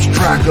app keeps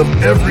track of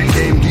every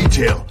game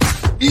detail.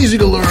 Easy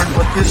to learn,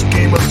 but this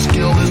game of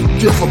skill is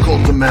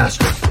difficult to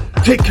master.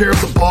 Take care of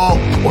the ball,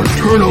 or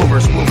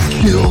turnovers will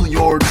kill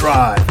your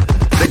drive.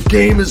 The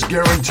game is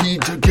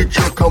guaranteed to get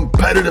your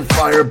competitive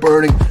fire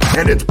burning,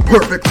 and it's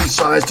perfectly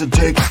sized to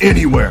take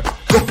anywhere.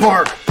 The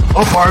park,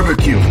 a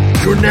barbecue,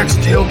 your next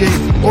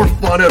tailgate, or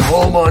fun at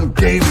home on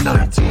game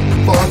night.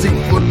 Fozzie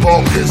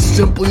Football is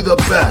simply the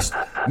best,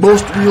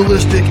 most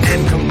realistic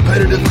and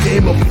competitive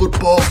game of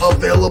football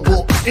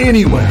available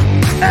anywhere.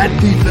 Add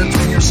defense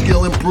when your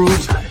skill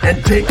improves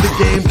and take the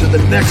game to the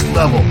next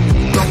level.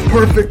 The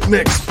perfect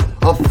mix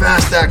of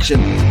fast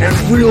action and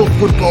real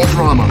football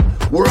drama,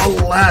 where a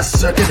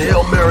last-second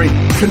Hail Mary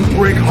can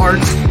break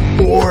hearts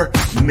or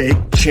make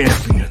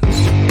champions.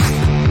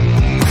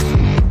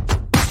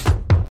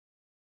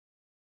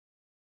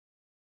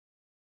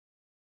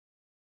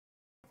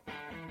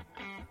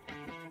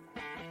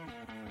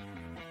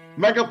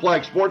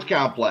 Megaplex Sports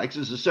Complex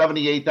is a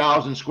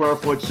 78,000 square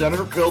foot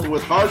center filled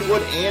with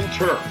hardwood and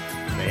turf.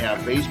 They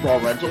have baseball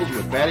rentals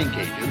with batting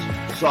cages,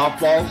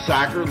 softball,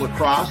 soccer,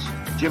 lacrosse,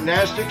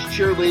 gymnastics,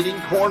 cheerleading,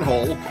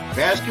 cornhole,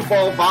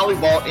 basketball,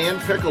 volleyball, and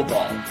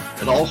pickleball.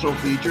 It also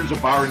features a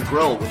bar and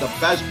grill with the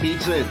best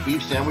pizza and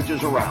beef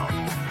sandwiches around.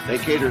 They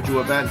cater to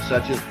events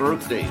such as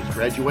birthdays,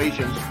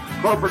 graduations,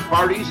 corporate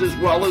parties, as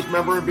well as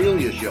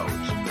memorabilia shows.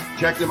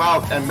 Check them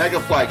out at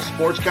Megaplex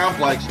Sports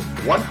Complex,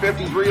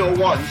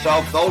 15301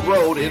 South Bell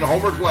Road in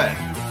Homer Glen,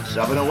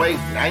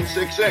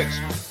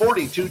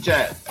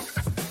 708-966-4210.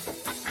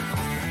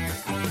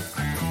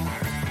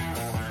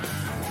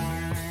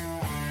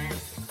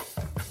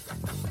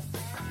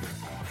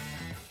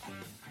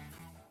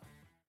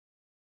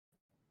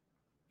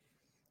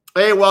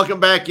 Hey, welcome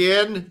back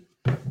in.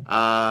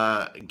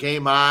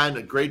 Game on,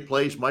 a great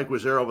place. Mike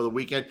was there over the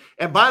weekend.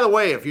 And by the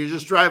way, if you're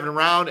just driving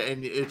around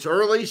and it's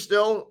early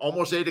still,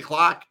 almost 8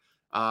 o'clock,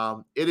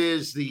 it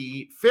is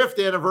the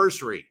 5th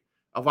anniversary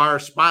of our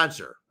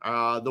sponsor,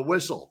 The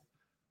Whistle.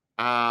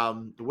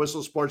 The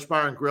Whistle Sports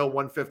Bar and Grill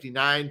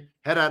 159.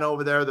 Head on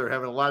over there. They're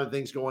having a lot of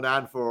things going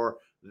on for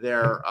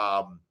their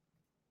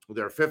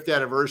 5th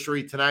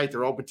anniversary tonight.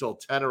 They're open till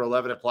 10 or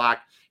 11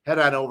 o'clock. Head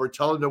on over.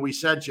 Tell them that we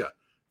sent you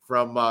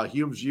from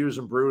Huebs, Views,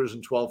 and Brews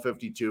in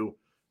 1252.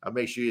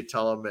 Make sure you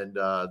tell them, and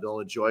they'll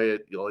enjoy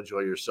it. You'll enjoy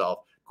yourself.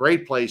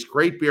 Great place,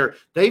 great beer.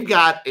 They've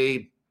got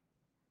a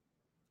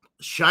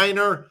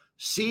Shiner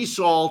sea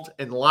salt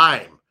and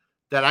lime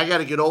that I got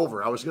to get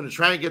over. I was going to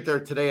try and get there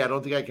today. I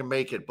don't think I can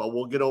make it, but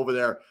we'll get over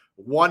there.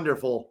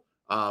 Wonderful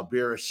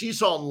beer. Sea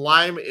salt and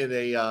lime in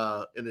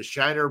a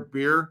Shiner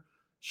beer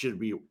should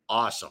be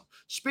awesome.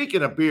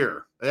 Speaking of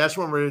beer, that's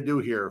what we're going to do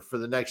here for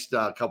the next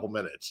couple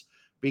minutes,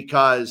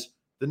 because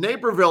the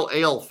Naperville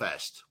Ale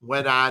Fest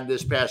went on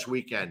this past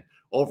weekend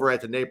over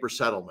at the Naper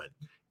Settlement.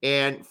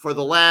 And for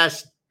the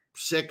last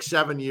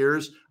 6-7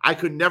 years, I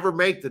could never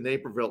make the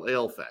Naperville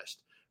Ale Fest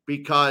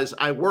because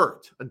I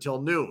worked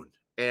until noon.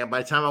 And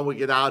by the time I would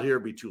get out here,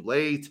 it'd be too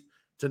late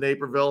to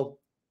Naperville.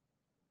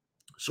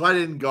 So I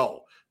didn't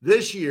go.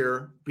 This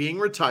year, being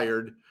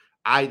retired,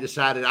 I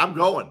decided I'm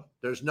going.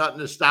 There's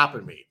nothing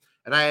stopping me.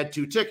 And I had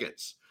 2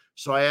 tickets.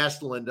 So I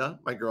asked Linda,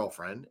 my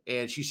girlfriend,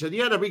 and she said,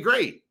 yeah, that'd be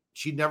great.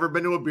 She'd never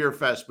been to a beer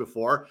fest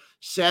before.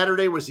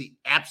 Saturday was the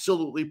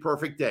absolutely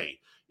perfect day.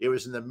 It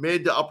was in the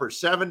mid to upper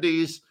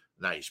 70s,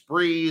 nice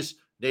breeze,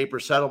 Naper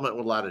Settlement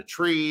with a lot of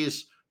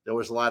trees. There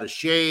was a lot of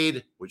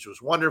shade, which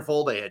was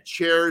wonderful. They had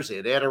chairs. They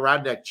had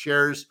Adirondack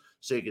chairs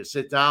so you could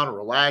sit down and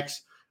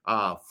relax.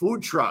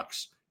 Food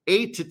trucks,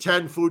 8 to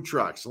 10 food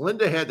trucks.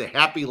 Linda had the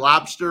Happy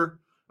Lobster.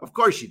 Of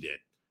course she did.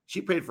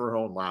 She paid for her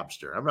own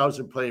lobster. I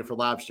wasn't paying for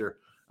lobster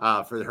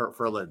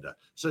for Linda.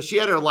 So she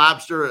had her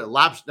lobster,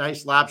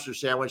 nice lobster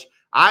sandwich.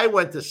 I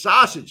went to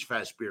Sausage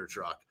Fest beer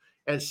truck,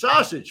 and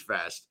Sausage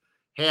Fest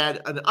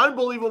had an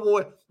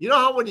unbelievable, you know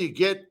how when you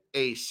get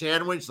a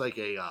sandwich like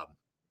a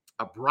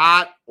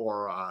brat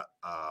or a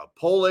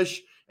Polish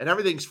and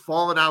everything's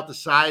falling out the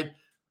side?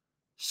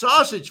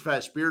 Sausage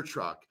Fest beer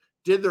truck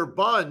did their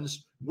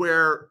buns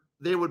where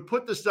they would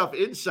put the stuff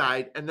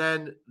inside and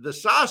then the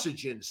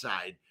sausage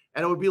inside,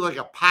 and it would be like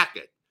a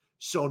pocket.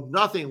 So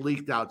nothing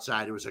leaked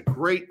outside. It was a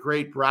great,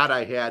 great brat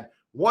I had.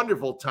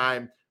 Wonderful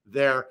time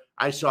there.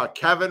 I saw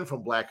Kevin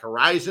from Black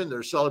Horizon.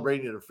 They're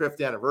celebrating their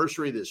 5th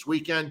anniversary this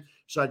weekend.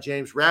 Saw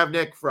James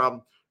Ravnick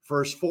from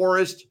First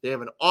Forest. They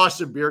have an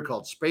awesome beer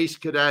called Space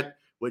Cadet,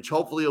 which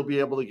hopefully you'll be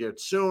able to get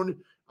soon.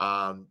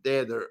 They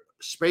had their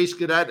Space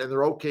Cadet and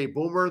their OK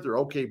Boomer. Their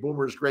OK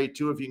Boomer is great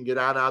too if you can get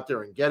on out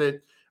there and get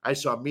it. I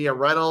saw Mia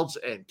Reynolds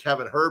and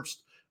Kevin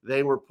Herbst.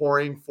 They were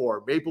pouring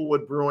for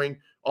Maplewood Brewing.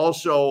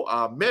 Also,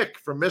 Mick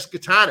from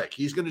Miskatonic.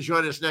 He's going to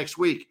join us next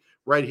week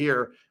right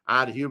here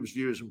on Huebs,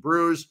 Views, and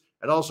Brews.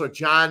 And also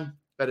John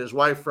and his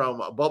wife from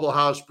Bubble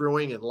House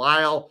Brewing in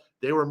Lisle.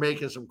 They were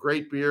making some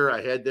great beer.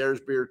 I had theirs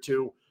beer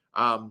too.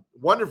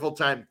 Wonderful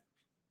time.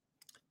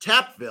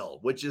 Tapville,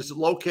 which is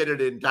located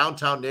in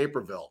downtown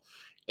Naperville.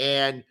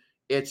 And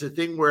it's a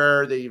thing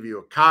where they give you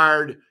a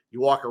card,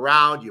 you walk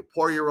around, you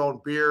pour your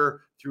own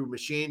beer through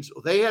machines.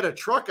 They had a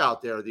truck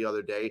out there the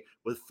other day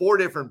with 4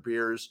 different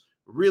beers,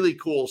 really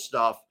cool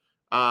stuff.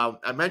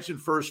 I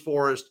mentioned First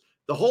Forest.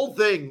 The whole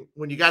thing,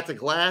 when you got the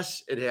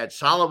glass, it had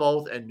Solemn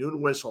Oath and Noon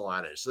Whistle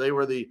on it. So they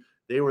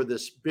were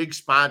this big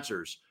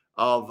sponsors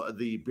of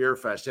the beer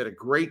fest. They had a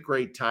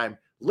great time.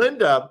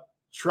 Linda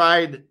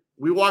tried.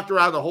 We walked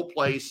around the whole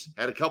place,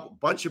 had a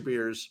bunch of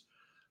beers.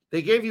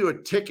 They gave you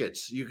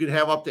tickets. You could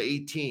have up to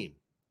 18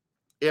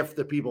 if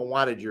the people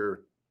wanted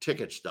your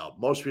ticket stub.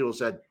 Most people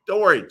said,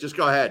 don't worry, just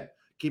go ahead.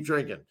 Keep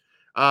drinking.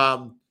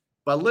 But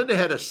Linda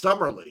had a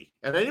Summerly.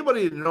 And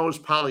anybody that knows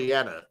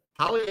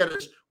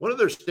Pollyanna's, one of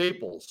their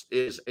staples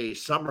is a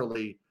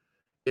Summerly.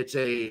 It's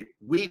a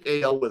wheat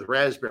ale with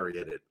raspberry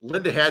in it.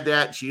 Linda had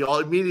that. She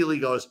immediately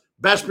goes,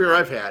 best beer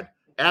I've had.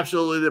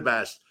 Absolutely the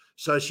best.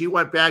 So she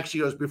went back. She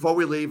goes, before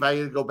we leave, I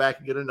got to go back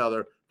and get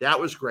another. That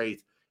was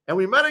great. And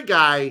we met a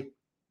guy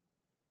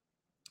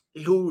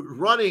who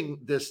running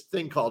this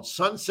thing called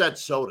Sunset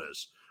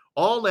Sodas,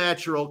 all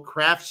natural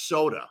craft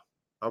soda.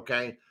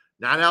 Okay.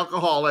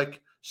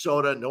 Non-alcoholic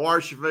soda, no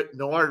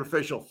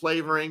artificial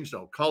flavorings,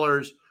 no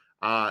colors.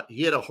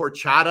 He had a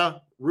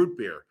horchata root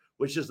beer,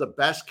 which is the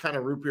best kind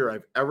of root beer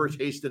I've ever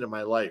tasted in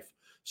my life.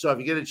 So if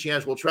you get a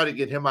chance, we'll try to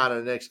get him out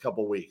in the next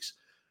couple of weeks.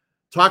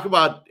 Talk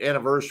about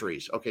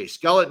anniversaries. Okay,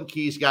 Skeleton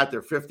Key's got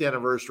their 5th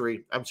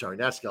anniversary. I'm sorry,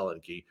 not Skeleton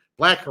Key.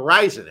 Black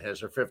Horizon has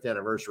their 5th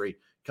anniversary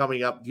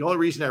coming up. The only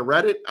reason I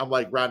read it, I'm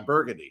like Ron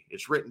Burgundy.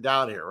 It's written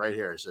down here, right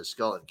here. It says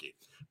Skeleton Key.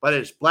 But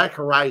it's Black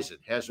Horizon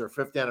has their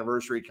 5th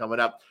anniversary coming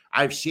up.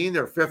 I've seen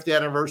their 5th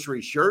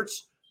anniversary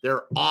shirts.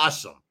 They're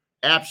awesome.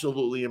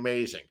 Absolutely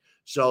amazing.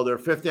 So their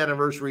 5th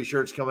anniversary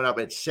shirts coming up.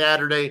 It's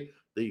Saturday,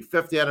 the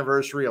 5th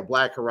anniversary of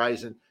Black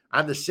Horizon.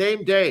 On the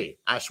same day,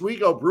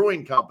 Oswego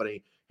Brewing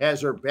Company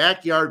has their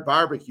Backyard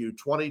Barbecue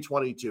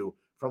 2022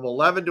 from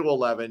 11 to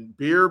 11.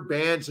 Beer,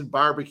 bands, and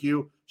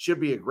barbecue. Should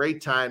be a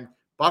great time.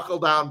 Buckle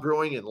Down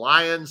Brewing in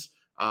Lyons.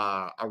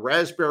 A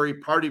raspberry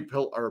party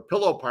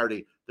pillow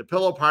party. The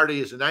pillow party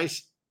is a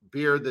nice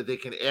beer that they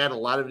can add a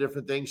lot of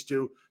different things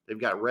to. They've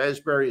got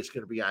raspberry. It's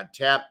going to be on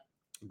tap.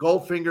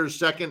 Goldfinger's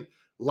 2nd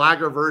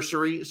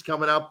Lagerversary is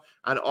coming up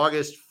on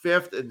August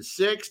 5th and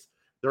 6th.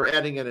 They're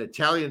adding an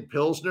Italian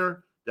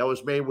Pilsner that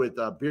was made with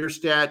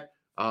Bierstadt,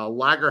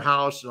 Lager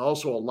House, and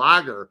also a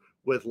lager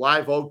with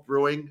Live Oak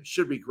Brewing.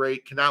 Should be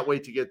great. Cannot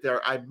wait to get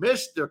there. I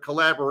missed their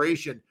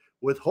collaboration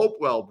with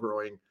Hopewell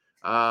Brewing.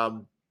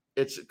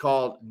 It's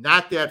called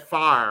Not That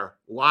Far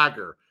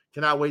Lager.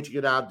 Cannot wait to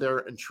get out there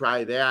and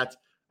try that.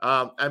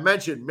 I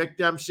mentioned Mick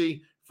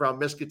Dempsey from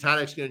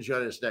Miskatonic's going to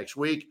join us next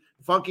week.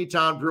 Funky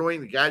Town Brewing,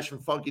 the guys from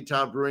Funky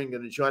Town Brewing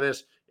going to join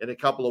us in a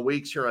couple of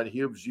weeks here on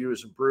Huebs,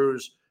 Views, and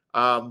Brews.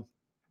 One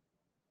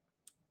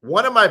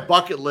of my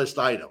bucket list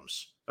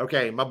items.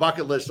 Okay, my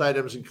bucket list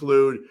items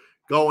include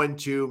going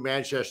to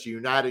Manchester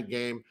United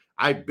game.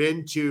 I've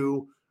been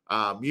to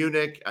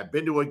Munich. I've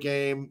been to a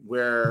game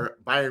where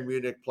Bayern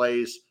Munich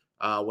plays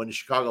when the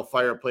Chicago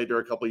Fire played there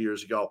a couple of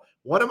years ago.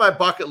 One of my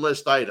bucket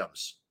list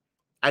items,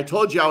 I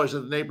told you I was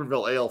at the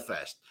Naperville Ale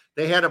Fest.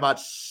 They had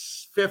about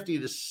 50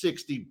 to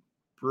 60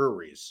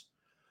 breweries.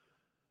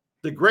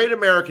 The Great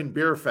American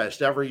Beer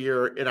Fest every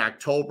year in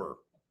October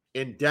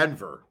in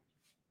Denver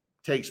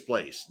takes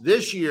place.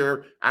 This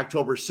year,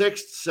 October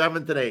 6th,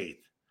 7th, and 8th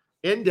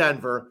in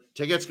Denver.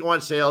 Tickets go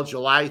on sale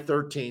July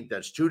 13th.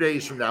 That's 2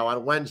 days from now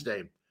on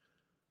Wednesday.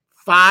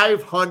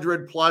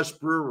 500 plus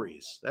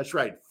breweries. That's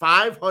right.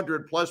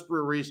 500 plus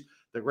breweries.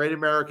 The Great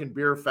American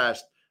Beer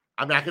Fest.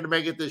 I'm not going to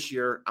make it this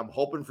year. I'm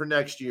hoping for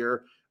next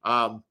year.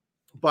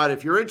 But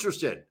if you're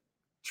interested,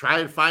 try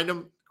and find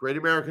them. Great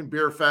American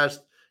Beer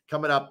Fest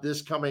coming up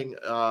this coming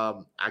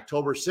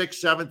October 6th,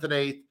 7th, and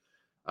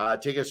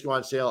 8th. Tickets go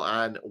on sale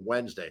on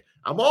Wednesday.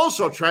 I'm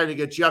also trying to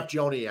get Jeff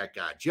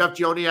Joniak on. Jeff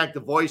Joniak,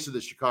 the voice of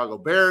the Chicago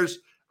Bears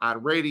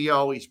on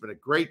radio. He's been a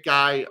great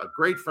guy, a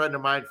great friend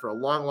of mine for a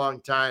long, long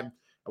time.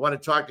 I want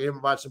to talk to him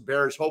about some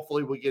Bears.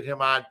 Hopefully we get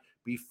him on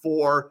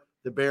before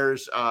the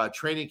Bears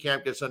training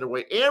camp gets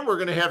underway. And we're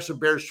going to have some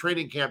Bears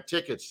training camp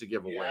tickets to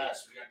give away.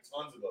 Yes, we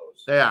got tons of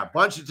those. Yeah, a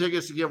bunch of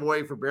tickets to give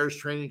away for Bears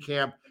training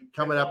camp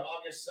coming up.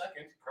 August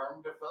 2nd,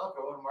 Carmen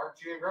DeFalco and Mark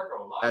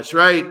Giangreco. That's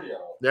right.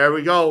 There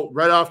we go.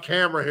 Right off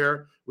camera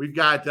here. We've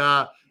got,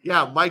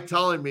 Mike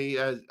telling me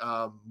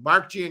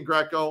Mark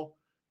Giangreco,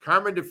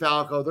 Carmen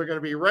DeFalco, they're going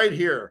to be right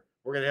here.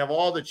 We're going to have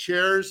all the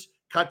chairs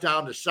cut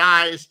down to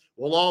size.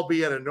 We'll all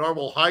be at a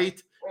normal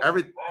height.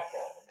 Everything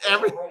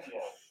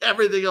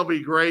will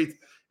be great.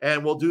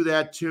 And we'll do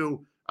that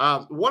too.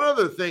 One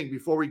other thing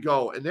before we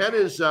go, and that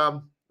is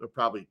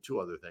probably 2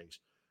 other things.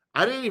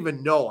 I didn't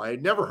even know. I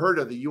had never heard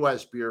of the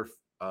U.S. Beer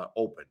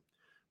Open.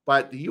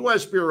 But the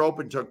U.S. Beer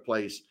Open took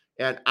place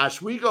at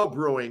Oswego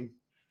Brewing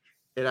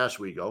in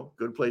Oswego,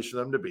 good place for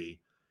them to be,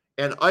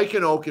 and Ike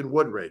and Oak in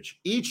Woodridge.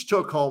 Each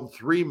took home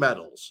 3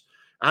 medals.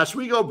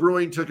 Oswego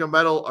Brewing took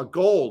a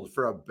gold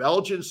for a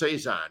Belgian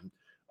Saison.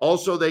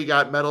 Also, they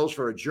got medals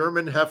for a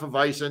German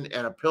Hefeweizen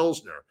and a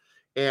Pilsner.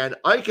 And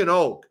Ike and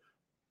Oak,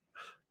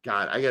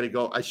 God, I got to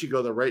go. I should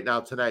go there right now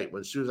tonight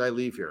as soon as I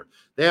leave here.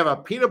 They have a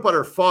peanut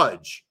butter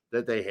fudge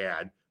that they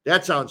had.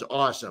 That sounds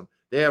awesome.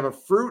 They have a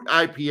fruit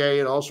IPA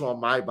and also a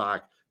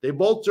Maibach. They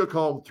both took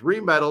home 3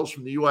 medals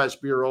from the U.S.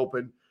 Beer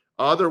Open.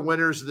 Other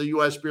winners of the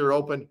U.S. Beer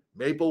Open,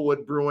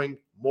 Maplewood Brewing,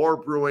 Moore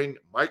Brewing,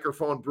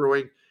 Microphone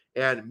Brewing,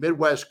 and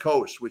Midwest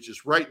Coast, which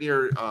is right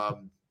near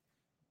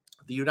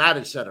the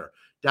United Center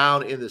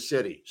down in the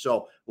city.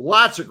 So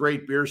lots of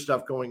great beer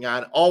stuff going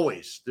on.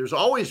 Always. There's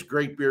always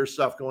great beer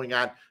stuff going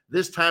on.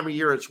 This time of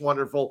year, it's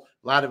wonderful.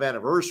 A lot of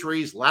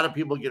anniversaries. A lot of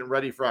people getting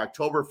ready for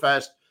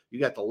Oktoberfest. You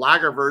got the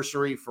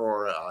Lagerversary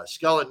for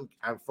Skeleton,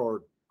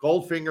 for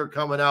Goldfinger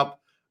coming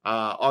up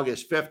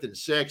August 5th and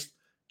 6th.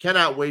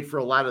 Cannot wait for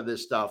a lot of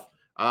this stuff.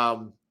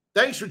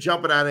 Thanks for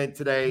jumping on in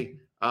today.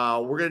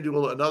 We're going to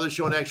do another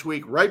show next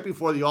week, right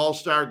before the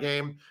All-Star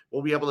game.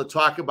 We'll be able to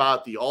talk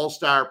about the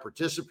All-Star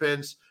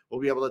participants. We'll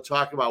be able to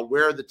talk about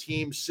where the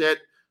teams sit.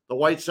 The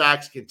White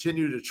Sox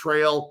continue to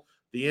trail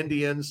the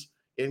Indians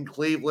in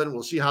Cleveland.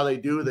 We'll see how they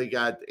do. They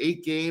got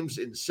 8 games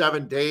in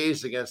 7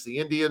 days against the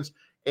Indians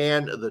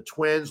and the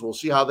Twins. We'll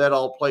see how that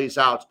all plays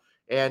out.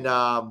 And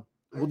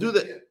we'll do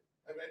that.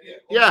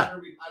 Yeah.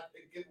 Derby hot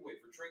pick giveaway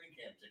for training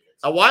camp tickets.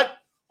 A what?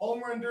 Home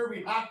Run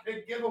Derby hot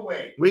pick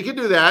giveaway We can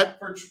do that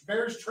for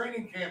Bears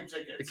training camp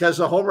tickets. because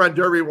the Home Run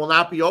Derby will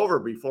not be over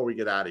before we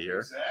get out of here.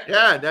 Exactly.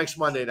 Yeah, next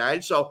Monday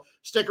night. So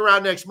stick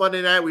around next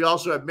Monday night. We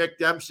also have Mick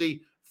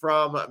Dempsey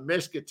from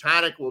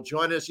Miskatonic will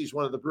join us. He's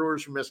one of the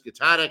brewers from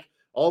Miskatonic.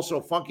 Also,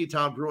 Funky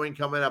Town Brewing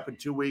coming up in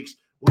 2 weeks.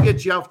 We'll get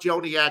Jeff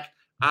Joniak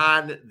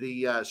on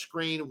the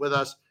screen with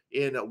us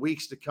in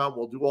weeks to come.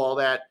 We'll do all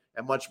that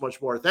and much,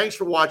 much more. Thanks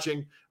for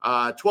watching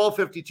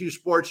 1252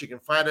 Sports. You can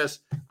find us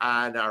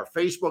on our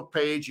Facebook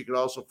page. You can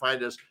also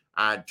find us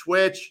on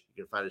Twitch.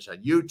 You can find us on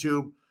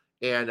YouTube.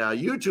 And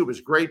YouTube is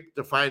great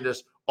to find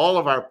us, all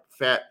of our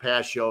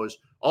past shows.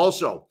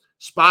 Also,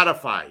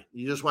 Spotify.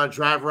 You just want to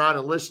drive around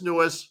and listen to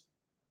us?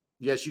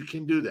 Yes, you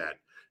can do that.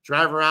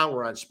 Drive around.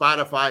 We're on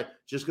Spotify.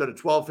 Just go to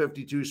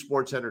 1252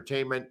 Sports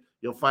Entertainment.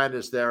 You'll find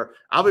us there.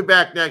 I'll be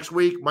back next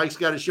week. Mike's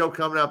got a show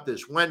coming up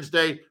this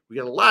Wednesday. We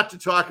got a lot to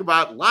talk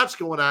about. Lots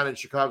going on in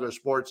Chicago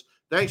sports.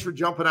 Thanks for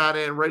jumping on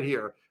in right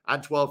here on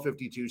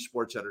 1252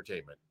 Sports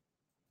Entertainment.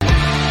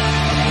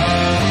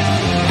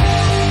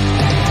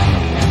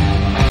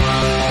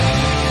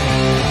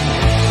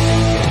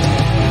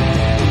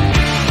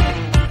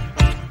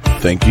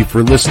 Thank you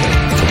for listening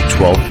to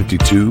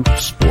 1252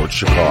 Sports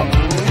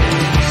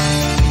Chicago.